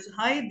 centimeters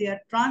high, they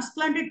are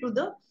transplanted to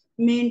the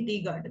main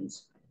tea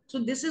gardens. So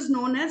this is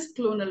known as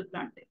clonal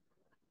planting.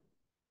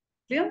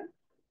 Clear?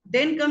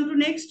 Then come to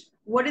next.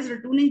 What is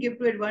ratooning? Give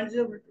to advantage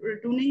of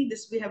ratooning.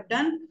 This we have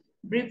done.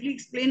 Briefly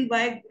explain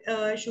why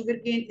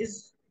sugarcane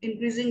is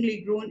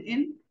increasingly grown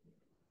in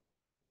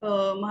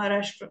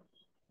Maharashtra.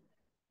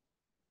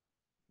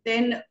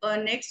 Then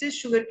next is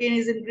sugarcane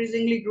is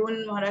increasingly grown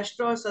in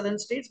Maharashtra or southern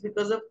states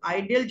because of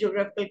ideal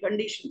geographical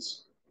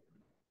conditions.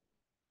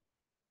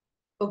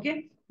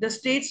 Okay, the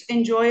states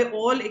enjoy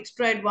all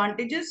extra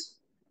advantages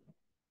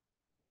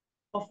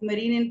of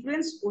marine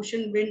influence.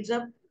 Ocean winds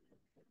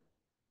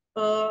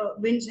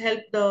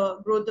help the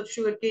growth of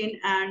sugarcane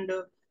and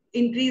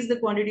increase the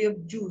quantity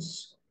of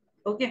juice.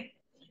 Okay,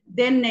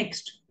 then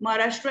next,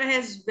 Maharashtra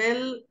has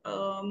well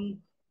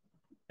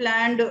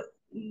planned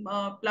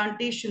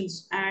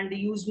plantations and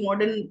use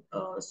modern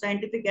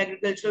scientific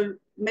agricultural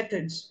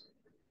methods.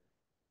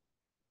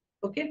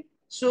 Okay,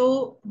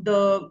 so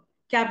the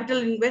capital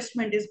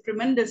investment is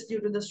tremendous due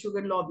to the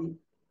sugar lobby.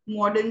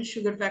 Modern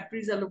sugar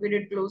factories are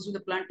located close to the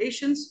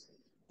plantations.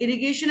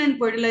 Irrigation and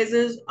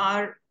fertilizers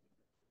are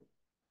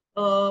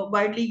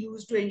widely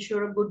used to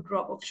ensure a good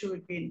crop of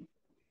sugarcane.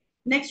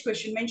 Next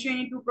question, mention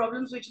any two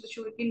problems which the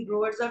sugarcane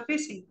growers are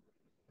facing.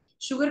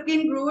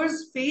 Sugarcane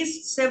growers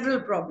face several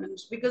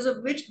problems because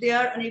of which they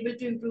are unable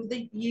to improve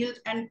the yield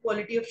and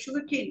quality of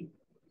sugarcane,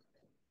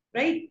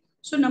 right?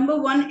 So number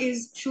one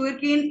is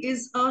sugarcane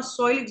is a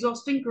soil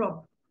exhausting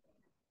crop,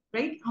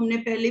 right? हमने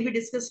पहले भी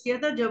discuss किया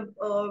था जब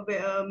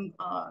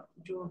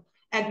जो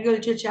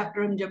agriculture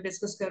chapter हम जब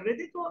discuss कर रहे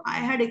थे, तो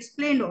I had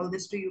explained all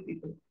this to you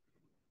people,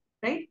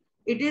 right?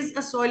 It is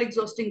a soil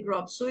exhausting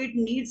crop, so it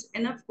needs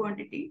enough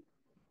quantity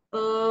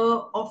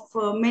of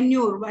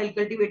manure while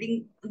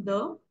cultivating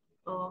the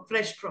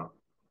fresh crop.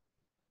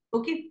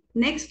 Okay,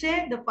 next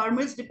है the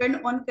farmers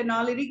depend on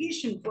canal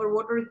irrigation for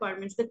water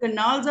requirements. The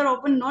canals are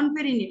often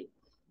non-perennial,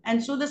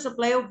 And so the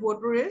supply of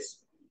water is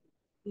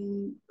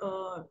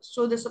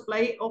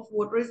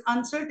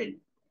uncertain,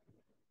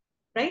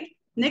 right?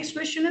 Next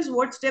question is,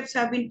 what steps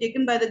have been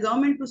taken by the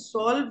government to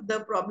solve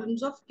the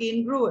problems of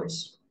cane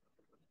growers?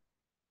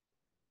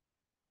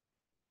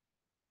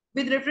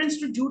 With reference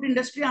to jute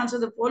industry, answer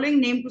the following.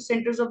 Name two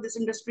centers of this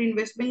industry in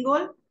West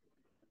Bengal.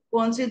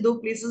 कौन से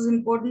दो places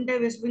important है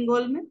West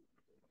Bengal में?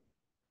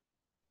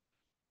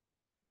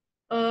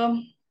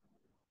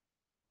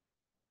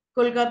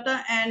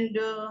 Kolkata and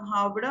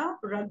Howrah,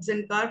 rugs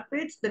and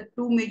carpets. The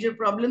two major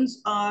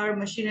problems are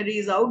machinery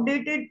is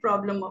outdated,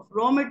 problem of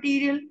raw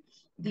material.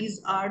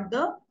 These are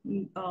the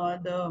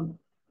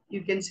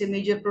you can say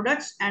major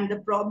products and the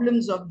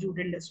problems of jute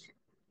industry.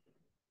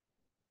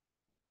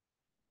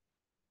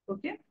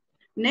 Okay.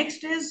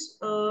 Next is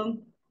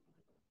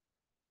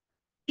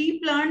tea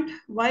plant.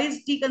 Why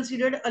is tea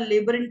considered a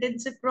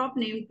labor-intensive crop?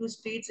 Name two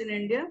states in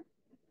India.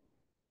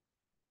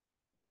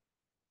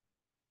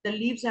 The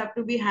leaves have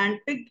to be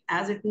hand-picked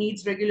as it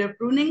needs regular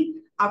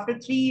pruning. After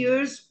 3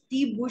 years,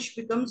 tea bush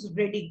becomes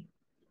ready.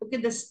 Okay,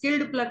 the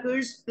skilled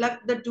pluckers pluck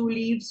the two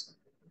leaves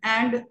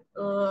and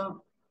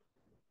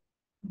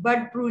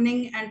bud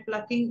pruning and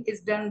plucking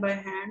is done by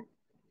hand.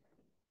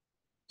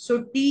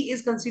 So tea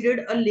is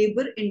considered a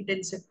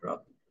labor-intensive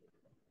crop.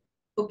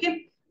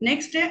 Okay.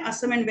 Next,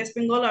 Assam and West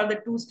Bengal are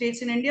the two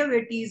states in India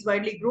where tea is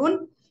widely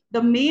grown.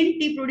 The main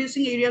tea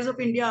producing areas of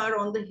India are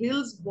on the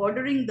hills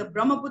bordering the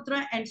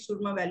Brahmaputra and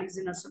Surma valleys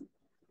in Assam.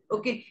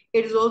 Okay,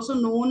 it is also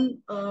known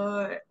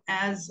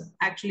as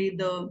actually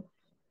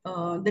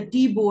the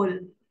tea bowl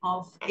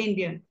of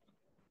India.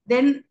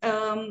 Then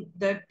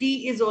the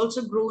tea is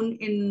also grown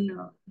in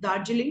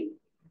Darjeeling,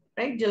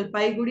 right,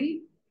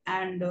 Jalpaiguri,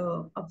 and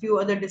a few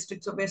other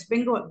districts of West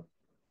Bengal.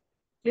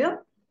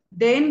 Clear?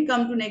 Then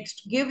come to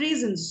next, give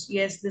reasons.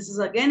 Yes, this is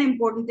again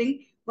important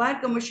thing. Why are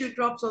commercial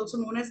crops also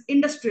known as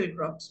industrial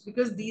crops?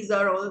 Because these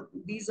are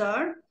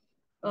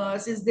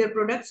since their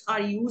products are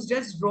used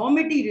as raw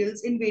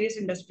materials in various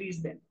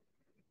industries then.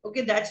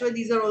 Okay, that's why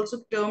these are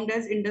also termed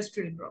as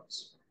industrial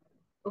crops.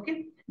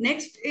 Okay,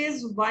 next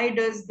is, why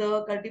does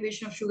the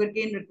cultivation of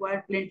sugarcane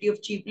require plenty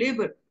of cheap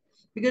labor?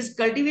 Because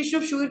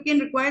cultivation of sugarcane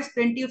requires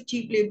plenty of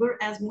cheap labor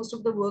as most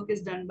of the work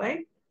is done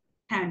by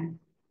hand.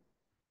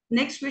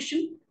 Next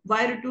question,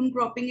 why ratoon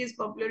cropping is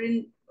popular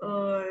in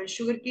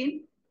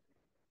sugarcane?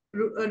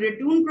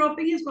 Ratoon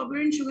cropping is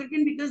popular in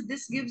sugarcane because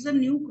this gives a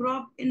new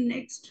crop in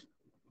next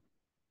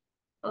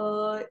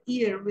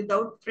year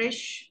without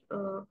fresh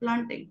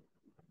planting.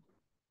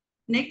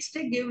 Next,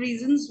 give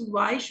reasons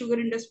why sugar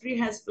industry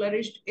has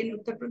flourished in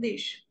Uttar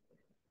Pradesh.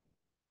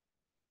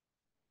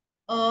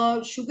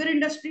 Sugar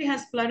industry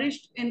has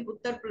flourished in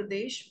Uttar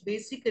Pradesh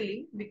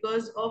basically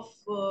because of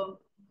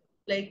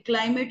like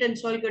climate and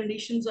soil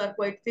conditions are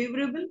quite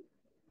favorable.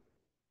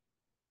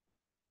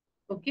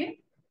 Okay.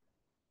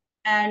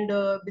 And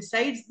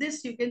besides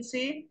this, you can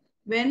say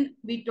when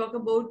we talk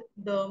about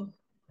the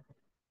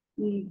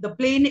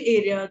plain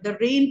area, the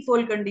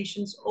rainfall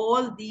conditions,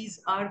 all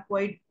these are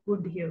quite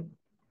good here,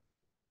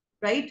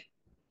 right?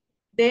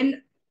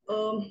 Then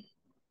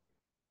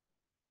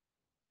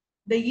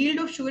the yield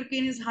of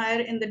sugarcane is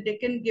higher in the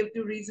Deccan. Give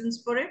two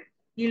reasons for it.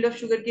 Yield of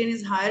sugarcane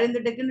is higher in the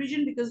Deccan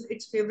region because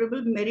it's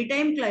favorable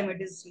maritime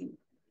climate is seen,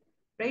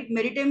 right?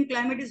 Maritime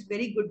climate is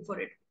very good for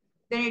it.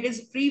 Then it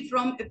is free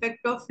from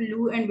effect of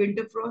loo and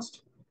winter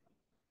frost.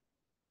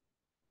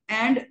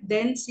 And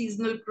then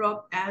seasonal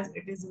crop as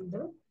it is in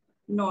the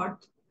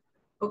north.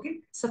 Okay,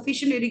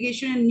 sufficient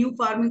irrigation and new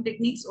farming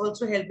techniques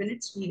also help in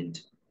its yield.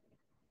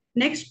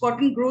 Next,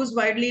 cotton grows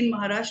widely in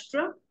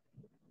Maharashtra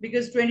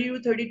because 20 to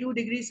 32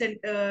 degrees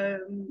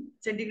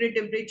centigrade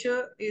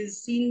temperature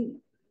is seen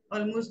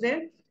almost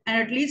there,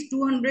 and at least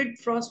 200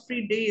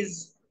 frost-free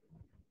days.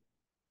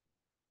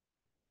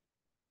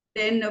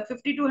 Then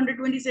 50 to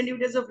 120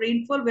 centimeters of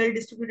rainfall well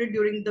distributed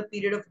during the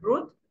period of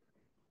growth.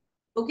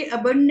 Okay,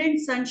 abundant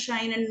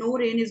sunshine and no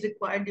rain is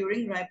required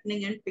during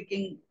ripening and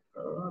picking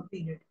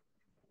period,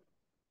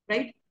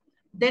 right?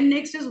 Then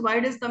next is,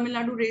 why does Tamil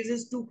Nadu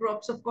raises two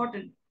crops of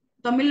cotton?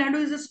 Tamil Nadu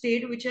is a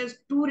state which has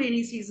two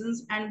rainy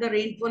seasons and the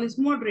rainfall is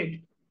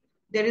moderate.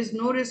 There is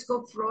no risk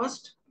of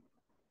frost.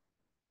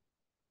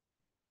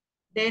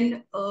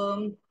 Then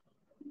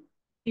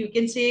you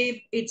can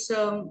say it's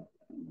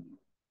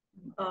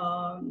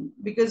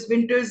because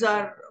winters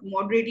are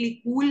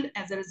moderately cool.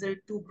 As a result,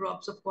 two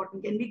crops of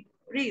cotton can be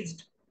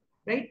raised,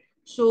 right?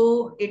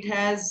 So it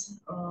has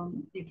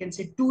you can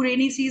say two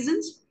rainy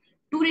seasons.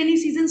 To rainy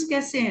seasons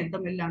कैसे हैं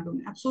तमिलनाडु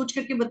में, आप सोच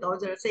करके बताओ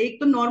जरा सा. एक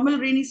तो नॉर्मल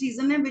रेनी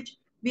सीजन है which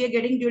we are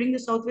getting during the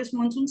southwest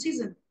monsoon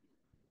season,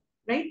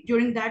 right?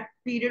 During that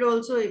period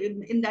also,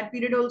 in that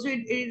period also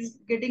it is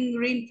getting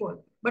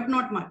rainfall, but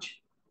not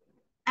much.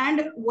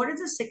 And what is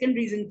the second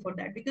reason for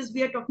that? Because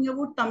we are talking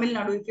about Tamil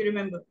Nadu, if you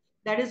remember,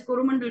 that is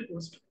Coromandel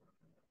coast.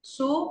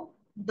 So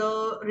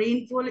the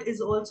rainfall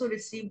is also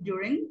received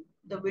during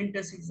the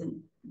winter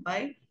season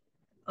by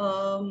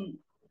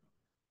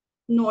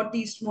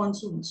northeast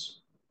monsoons.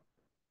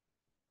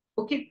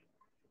 Okay.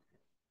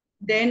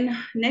 Then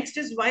next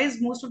is, why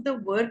is most of the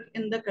work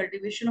in the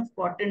cultivation of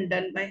cotton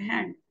done by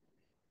hand?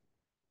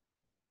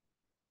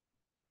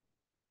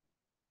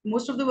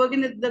 Most of the work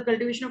in the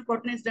cultivation of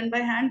cotton is done by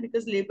hand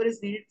because labor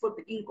is needed for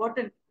picking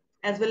cotton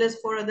as well as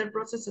for other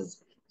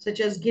processes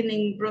such as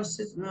ginning,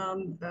 pressing,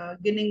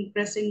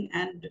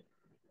 and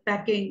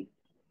packing.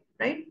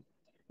 Right.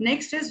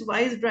 Next is,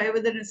 why is dry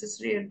weather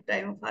necessary at the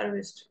time of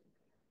harvest?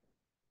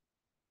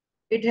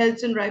 It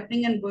helps in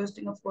ripening and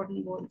bursting of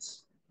cotton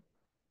balls.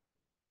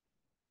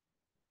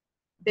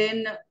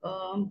 Then,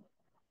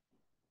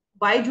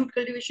 why jute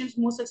cultivation is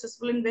more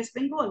successful in West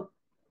Bengal?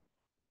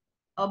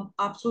 अब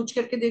आप सोच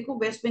करके देखो,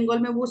 waste Bengal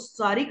में वो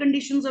सारी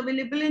conditions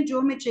available हैं जो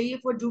हमें चाहिए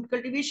फॉर जूट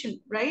कल्टीवेशन,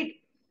 राइट?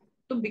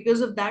 तो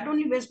because of that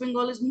only waste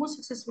Bengal is more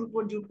successful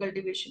for jute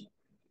cultivation.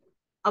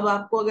 अब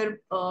आपको अगर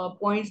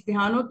पॉइंट्स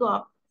ध्यान हो तो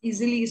आप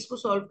इजीली इसको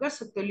सॉल्व कर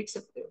सकते हो, लिख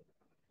सकते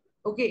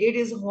हो. Okay, it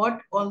is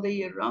hot all the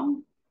year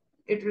round.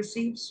 It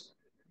receives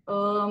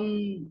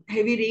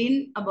heavy rain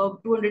above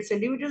 200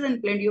 centimeters and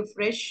plenty of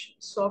fresh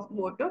soft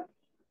water,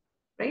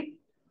 right?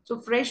 So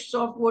fresh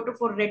soft water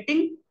for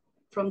retting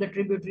from the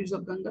tributaries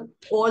of Ganga.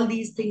 All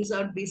these things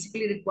are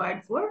basically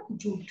required for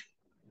jute.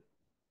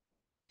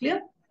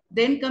 Clear?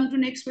 Then come to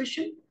next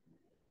question.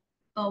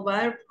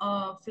 Why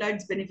are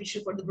floods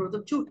beneficial for the growth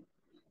of jute?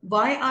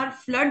 Why are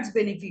floods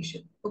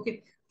beneficial?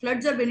 Okay,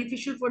 floods are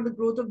beneficial for the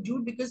growth of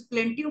jute because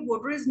plenty of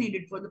water is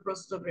needed for the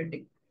process of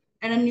retting,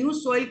 and a new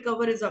soil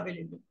cover is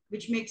available,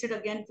 which makes it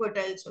again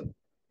fertile soil.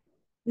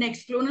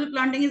 Next, clonal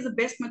planting is the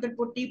best method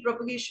for tea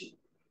propagation.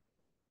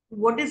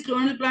 What is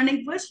clonal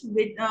planting first?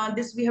 With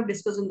this we have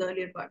discussed in the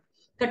earlier part.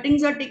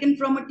 Cuttings are taken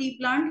from a tea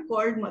plant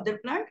called mother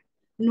plant,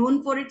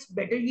 known for its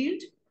better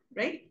yield,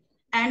 right?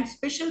 And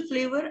special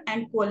flavor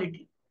and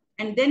quality,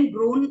 and then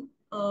grown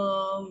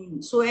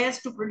so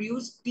as to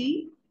produce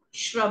tea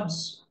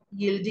shrubs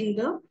yielding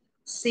the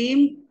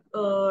same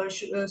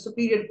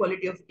superior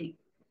quality of tea.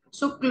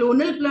 So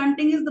clonal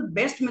planting is the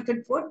best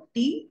method for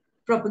tea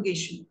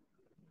propagation.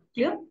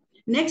 Clear?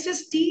 Next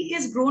is, tea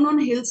is grown on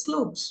hill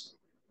slopes.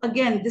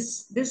 Again,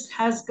 this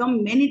has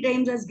come many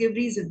times as give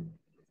reason.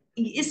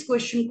 इस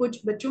question को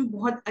बच्चों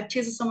बहुत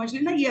अच्छे से समझ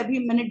लेना, ये अभी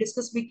मैंने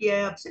डिस्कस भी किया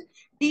है आपसे.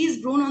 T is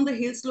grown on the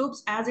hill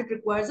slopes as it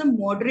requires a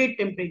moderate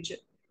temperature,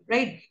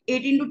 right?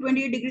 18 to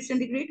 28 degrees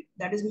centigrade,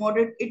 that is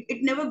moderate.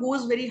 It never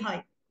goes very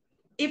high.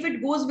 If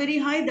it goes very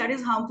high, that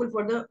is harmful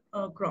for the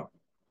crop,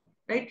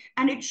 right?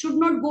 And it should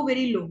not go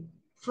very low.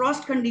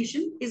 Frost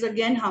condition is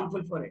again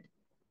harmful for it,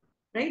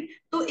 right?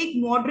 तो एक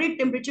moderate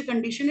temperature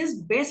condition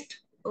is best,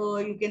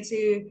 you can say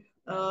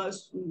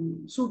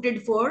suited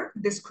for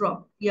this crop,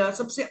 या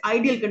सबसे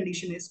ideal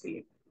condition है इसके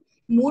लिए.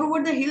 Moreover,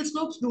 the hill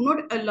slopes do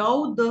not allow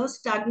the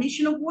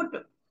stagnation of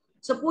water.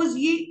 Suppose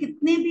ये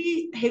कितने भी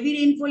heavy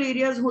rainfall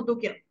areas हो तो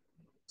क्या,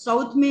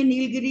 साउथ में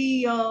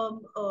नीलगिरी या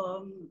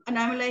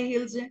अनामलाई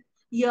हिल्स है,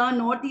 या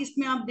नॉर्थ ईस्ट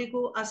में आप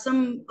देखो Assam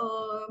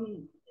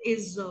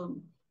is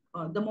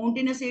the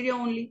mountainous area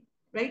only,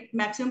 right?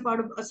 Maximum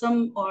part of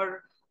Assam और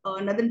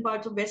northern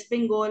parts of West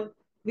Bengal,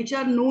 which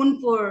are known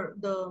for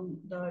the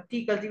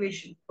tea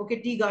cultivation, okay,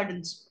 tea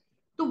gardens.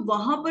 तो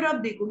वहां पर आप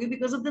देखोगे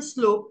because of the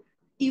slope,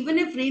 even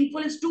if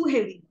rainfall is too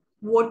heavy,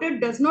 water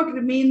does not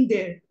remain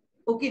there.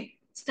 Okay,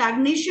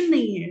 stagnation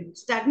नहीं है,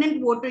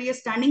 stagnant water या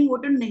standing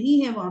water नहीं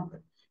है वहां पर,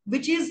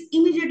 which is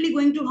immediately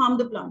going to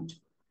harm the plant.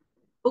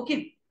 Okay,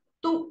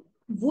 तो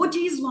वो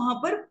चीज वहां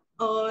पर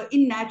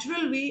in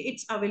natural way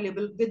it's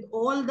available with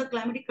all the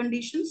climatic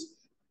conditions.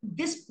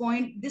 This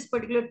point, this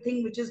particular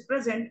thing which is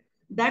present,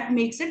 that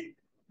makes it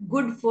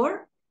good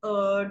for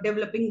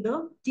developing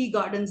the tea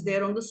gardens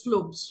there on the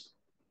slopes.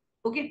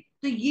 Okay,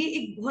 तो ये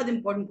एक बहुत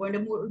important point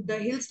है. The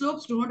hill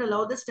slopes do not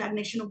allow the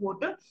stagnation of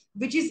water,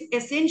 which is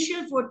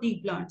essential for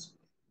tea plants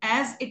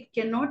as it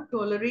cannot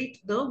tolerate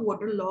the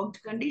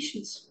waterlogged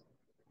conditions.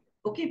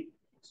 Okay,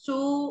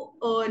 so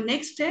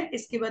next है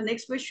इसके बाद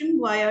next question,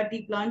 why are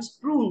tea plants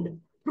pruned?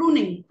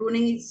 Pruning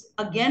is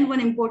again one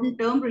important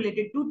term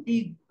related to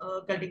tea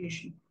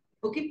cultivation.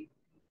 Okay,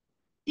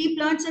 tea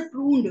plants are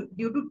pruned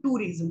due to two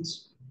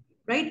reasons,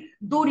 right?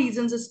 दो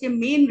reasons इसके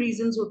main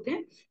reasons होते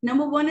हैं.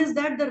 Number one is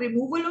that the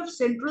removal of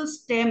central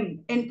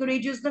stem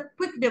encourages the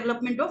quick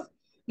development of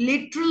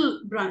lateral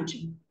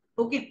branching.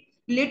 Okay,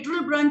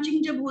 lateral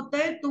branching जब होता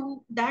है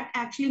तो that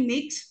actually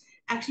makes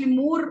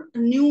more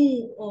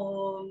new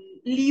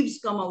leaves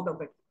come out of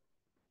it.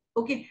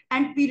 Okay,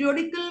 and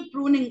periodical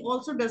pruning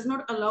also does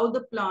not allow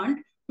the plant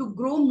to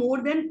grow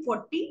more than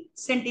 40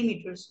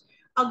 centimeters.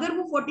 अगर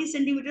वो 40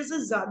 centimeters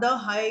से ज्यादा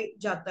high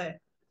जाता है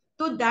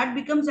तो that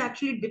becomes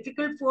actually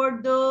difficult for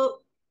the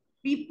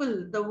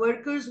people, the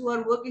workers who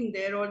are working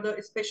there, or the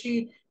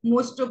especially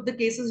most of the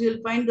cases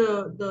you'll find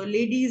the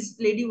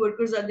lady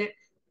workers are there.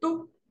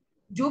 तो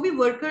जो भी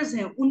workers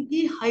हैं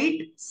उनकी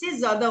height से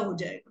ज्यादा हो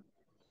जाएगा,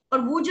 और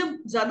वो जब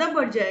ज्यादा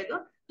बढ़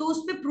जाएगा तो उस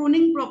पे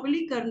प्रूनिंग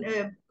प्रॉपर्ली कर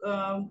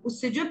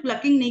उससे जो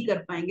प्लकिंग नहीं कर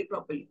पाएंगे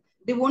properly.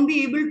 They won't be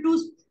able to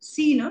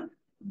सी ना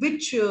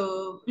विच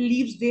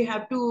leaves they have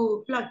to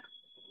plug.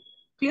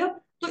 Clear?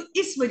 तो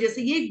इस वजह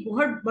से ये एक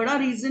बहुत बड़ा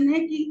रीजन है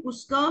कि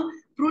उसका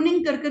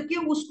प्रूनिंग कर करके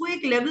उसको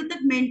एक लेवल तक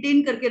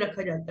मेंटेन करके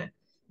रखा जाता है,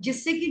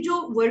 जिससे कि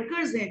जो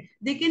वर्कर्स हैं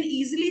they can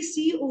easily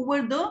C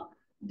over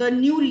the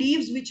new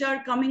leaves which are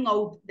coming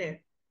out there,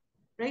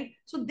 right?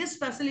 So this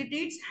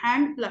facilitates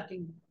hand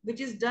plucking,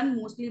 which is done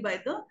mostly by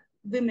the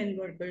women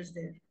workers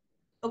there.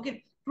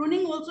 Okay,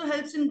 pruning also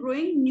helps in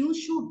growing new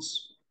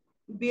shoots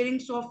bearing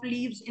soft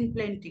leaves in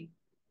plenty,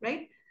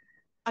 right?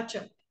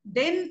 Acha.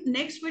 Then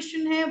next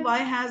question hai, why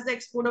has the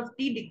export of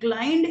tea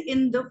declined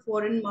in the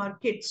foreign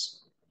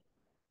markets?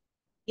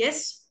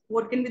 Yes,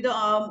 what can be the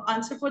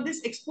answer for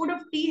this? Export of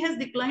tea has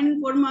declined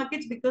in foreign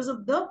markets because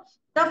of the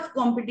tough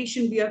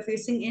competition we are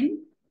facing in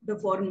the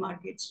foreign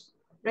markets,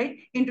 right?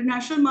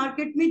 International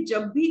market में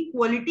जब भी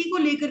quality को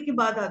लेकर के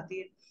बात आती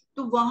है,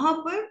 तो वहां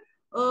पर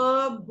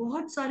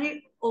बहुत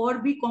सारे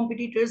और भी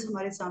competitors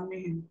हमारे सामने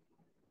हैं.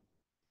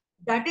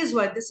 That is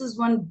why this is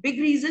one big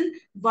reason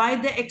why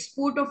the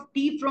export of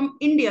tea from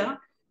India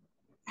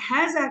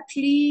has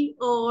actually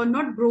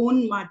not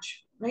grown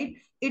much, right?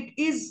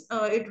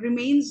 It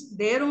remains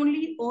there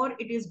only, or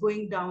it is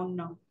going down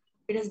now.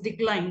 It has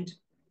declined.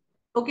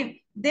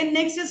 Okay. Then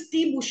next is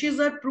tea bushes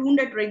are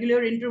pruned at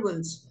regular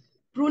intervals.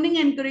 Pruning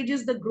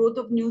encourages the growth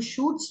of new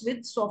shoots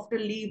with softer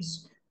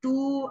leaves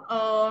to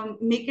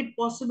make it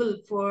possible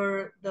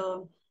for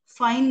the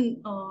fine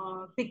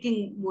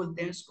picking, bolte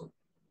hain usko,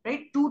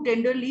 right? Two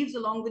tender leaves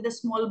along with a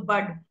small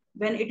bud.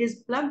 When it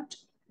is plucked,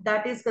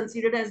 that is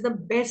considered as the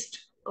best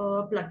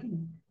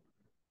plucking.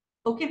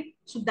 Okay,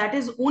 so that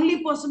is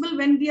only possible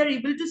when we are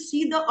able to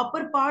see the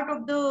upper part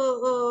of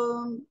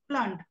the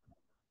plant,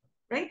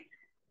 right?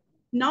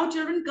 Now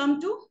children come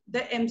to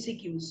the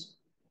MCQs.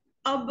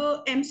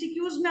 अब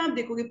MCQs में आप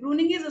देखोगे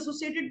pruning is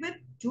associated with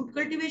jute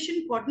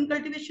cultivation, cotton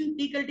cultivation,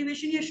 tea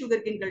cultivation या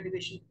sugarcane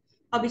cultivation.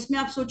 अब इसमें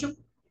आप सोचो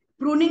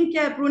pruning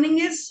क्या है? Pruning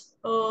is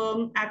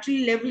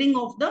actually leveling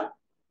of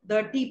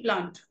the tea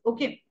plant.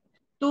 Okay,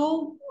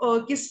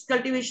 तो किस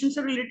cultivation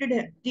से related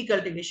है? Tea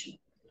cultivation.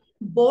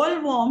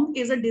 Bollworm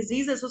is a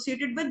disease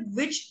associated with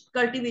which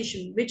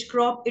cultivation, which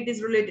crop it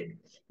is related?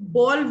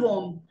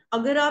 Bollworm.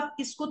 अगर आप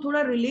इसको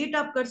थोड़ा relate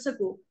आप कर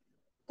सको,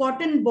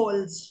 cotton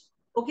balls.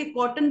 Okay,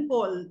 cotton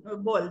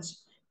balls,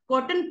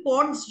 cotton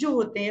pods जो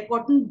होते हैं,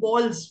 कॉटन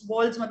बॉल्स,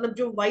 बॉल्स मतलब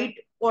जो वाइट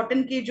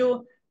कॉटन के जो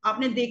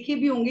आपने देखे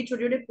भी होंगे,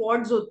 छोटे छोटे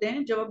पॉड्स होते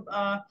हैं जब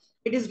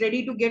it is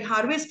ready to get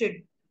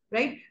harvested,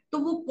 right? तो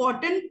वो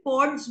कॉटन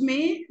पॉड्स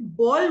में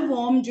बॉल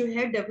वॉर्म जो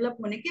है डेवलप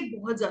होने के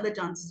बहुत ज्यादा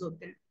चांसेस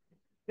होते हैं,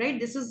 right?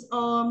 This is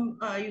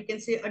you can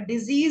say a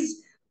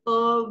disease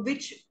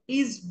which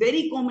is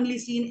very commonly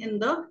seen in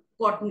the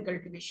cotton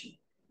cultivation.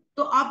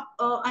 तो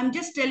आप I am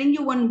just telling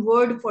you one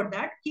word for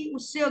that कि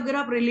उससे अगर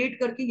आप रिलेट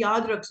करके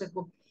याद रख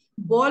सको.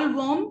 Ball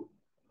warm,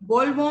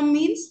 ball warm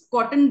means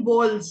cotton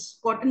balls,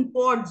 cotton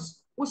pods,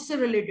 उससे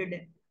रिलेटेड है.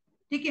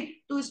 ठीक है,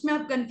 तो इसमें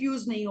आप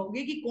कंफ्यूज नहीं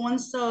होगे कि कौन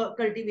सा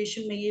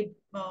कल्टीवेशन में ये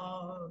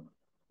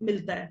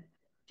मिलता है.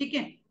 ठीक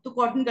है, तो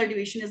cotton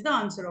cultivation is the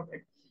answer of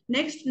it.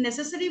 Next,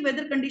 necessary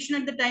weather condition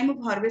at the time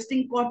of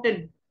harvesting cotton.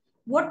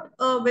 What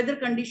weather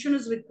condition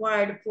is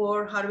required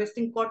for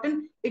harvesting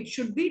cotton? It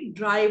should be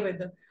dry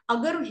weather.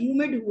 अगर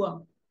humid हुआ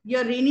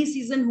या rainy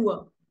season हुआ,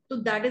 तो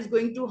that is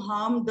going to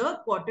harm the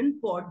cotton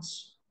pods.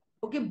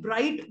 Okay,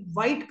 bright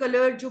white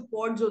color जो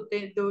pods होते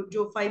हैं,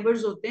 जो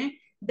fibers होते हैं,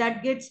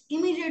 that gets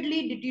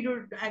immediately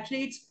deteriorated.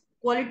 Actually, its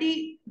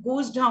quality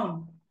goes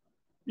down,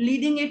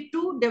 leading it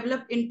to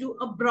develop into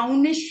a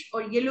brownish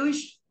or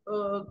yellowish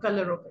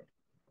color of it.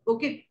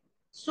 Okay,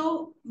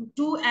 so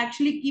to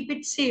actually keep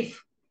it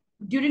safe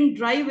during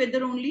dry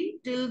weather only,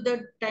 till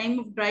the time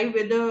of dry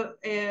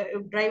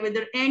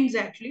weather ends,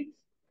 actually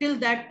till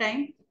that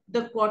time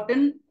the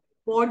cotton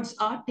pods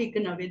are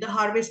taken away, the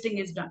harvesting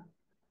is done.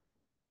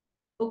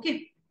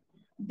 Okay,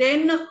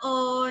 then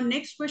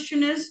next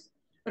question is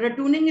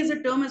ratooning is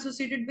a term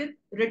associated with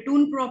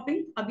ratoon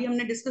cropping. अभी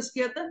हमने discuss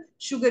किया था,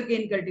 sugar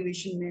cane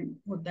cultivation में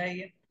होता है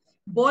ये.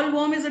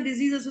 Bollworm is a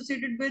disease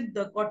associated with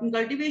the cotton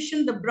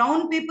cultivation. The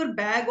brown paper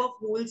bag of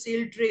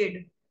wholesale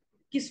trade.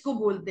 किसको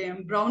बोलते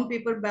हैं? Brown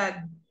paper bag,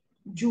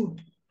 jute.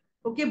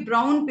 Okay,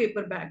 brown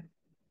paper bag.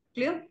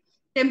 Clear?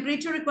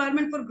 Temperature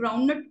requirement for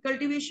groundnut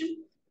cultivation.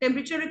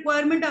 Temperature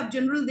requirement आप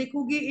general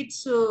देखोगे,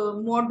 it's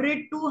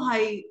moderate to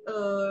high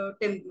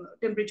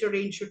temperature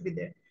range should be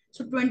there.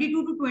 So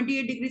 22 to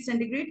 28 degrees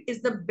centigrade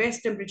is the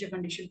best temperature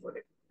condition for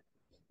it.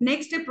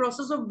 Next, a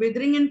process of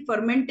withering and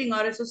fermenting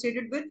are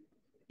associated with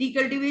tea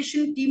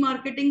cultivation, tea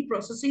marketing,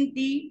 processing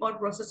tea or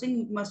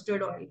processing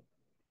mustard oil.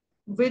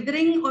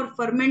 Withering और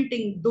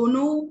fermenting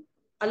दोनों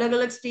अलग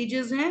अलग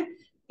stages हैं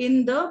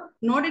in the,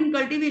 not in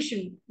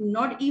cultivation,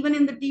 not even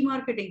in the tea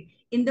marketing,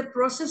 in the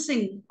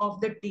processing of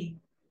the tea,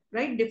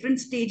 right? Different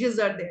stages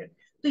are there.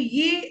 तो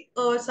ये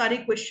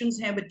सारे questions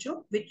हैं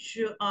बच्चों, which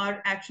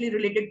are actually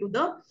related to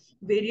the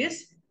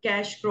various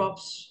cash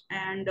crops,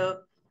 and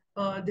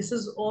this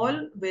is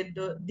all with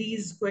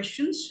these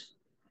questions.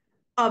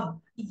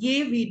 अब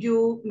ये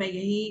video मैं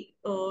यही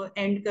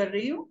and कर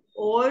रही हूँ,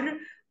 और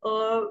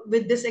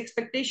विद दिस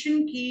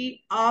एक्सपेक्टेशन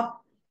कि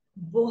आप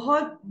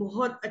बहुत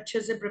बहुत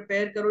अच्छे से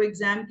प्रिपेयर करो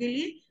एग्जाम के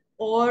लिए,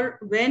 और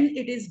when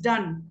it is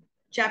done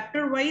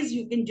chapter wise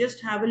you can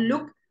just have a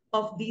look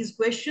of these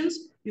questions,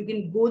 you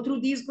can go through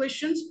these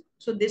questions,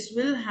 so this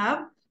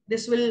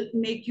will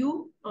make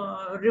you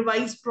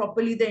revise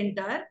properly the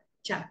entire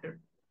chapter.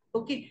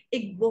 Okay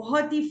एक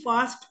बहुत ही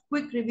fast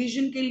quick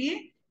revision के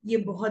लिए ये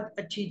बहुत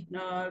अच्छी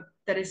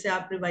तरह से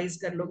आप रिवाइज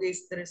कर लोगे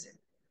इस तरह से.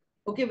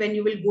 Okay, when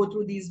you will go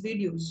through these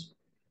videos,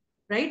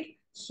 right?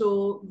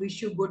 So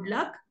wish you good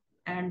luck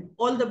and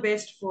all the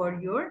best for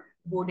your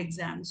board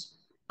exams.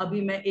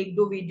 अभी मैं एक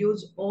दो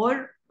videos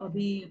और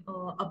अभी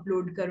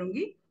upload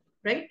करूंगी,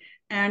 right?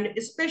 And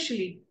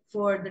especially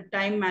for the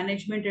time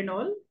management and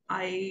all,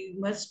 I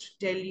must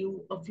tell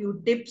you a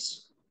few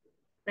tips,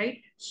 right?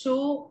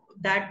 So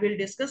that we'll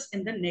discuss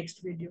in the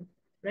next video,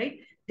 right?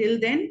 Till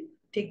then,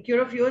 take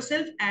care of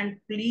yourself and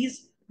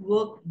please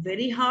work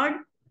very hard,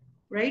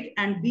 right?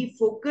 And be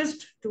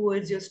focused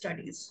towards your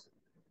studies,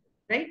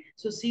 right?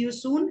 So see you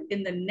soon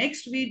in the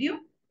next video,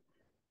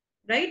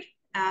 right?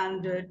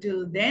 And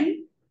till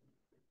then,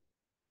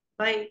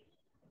 bye.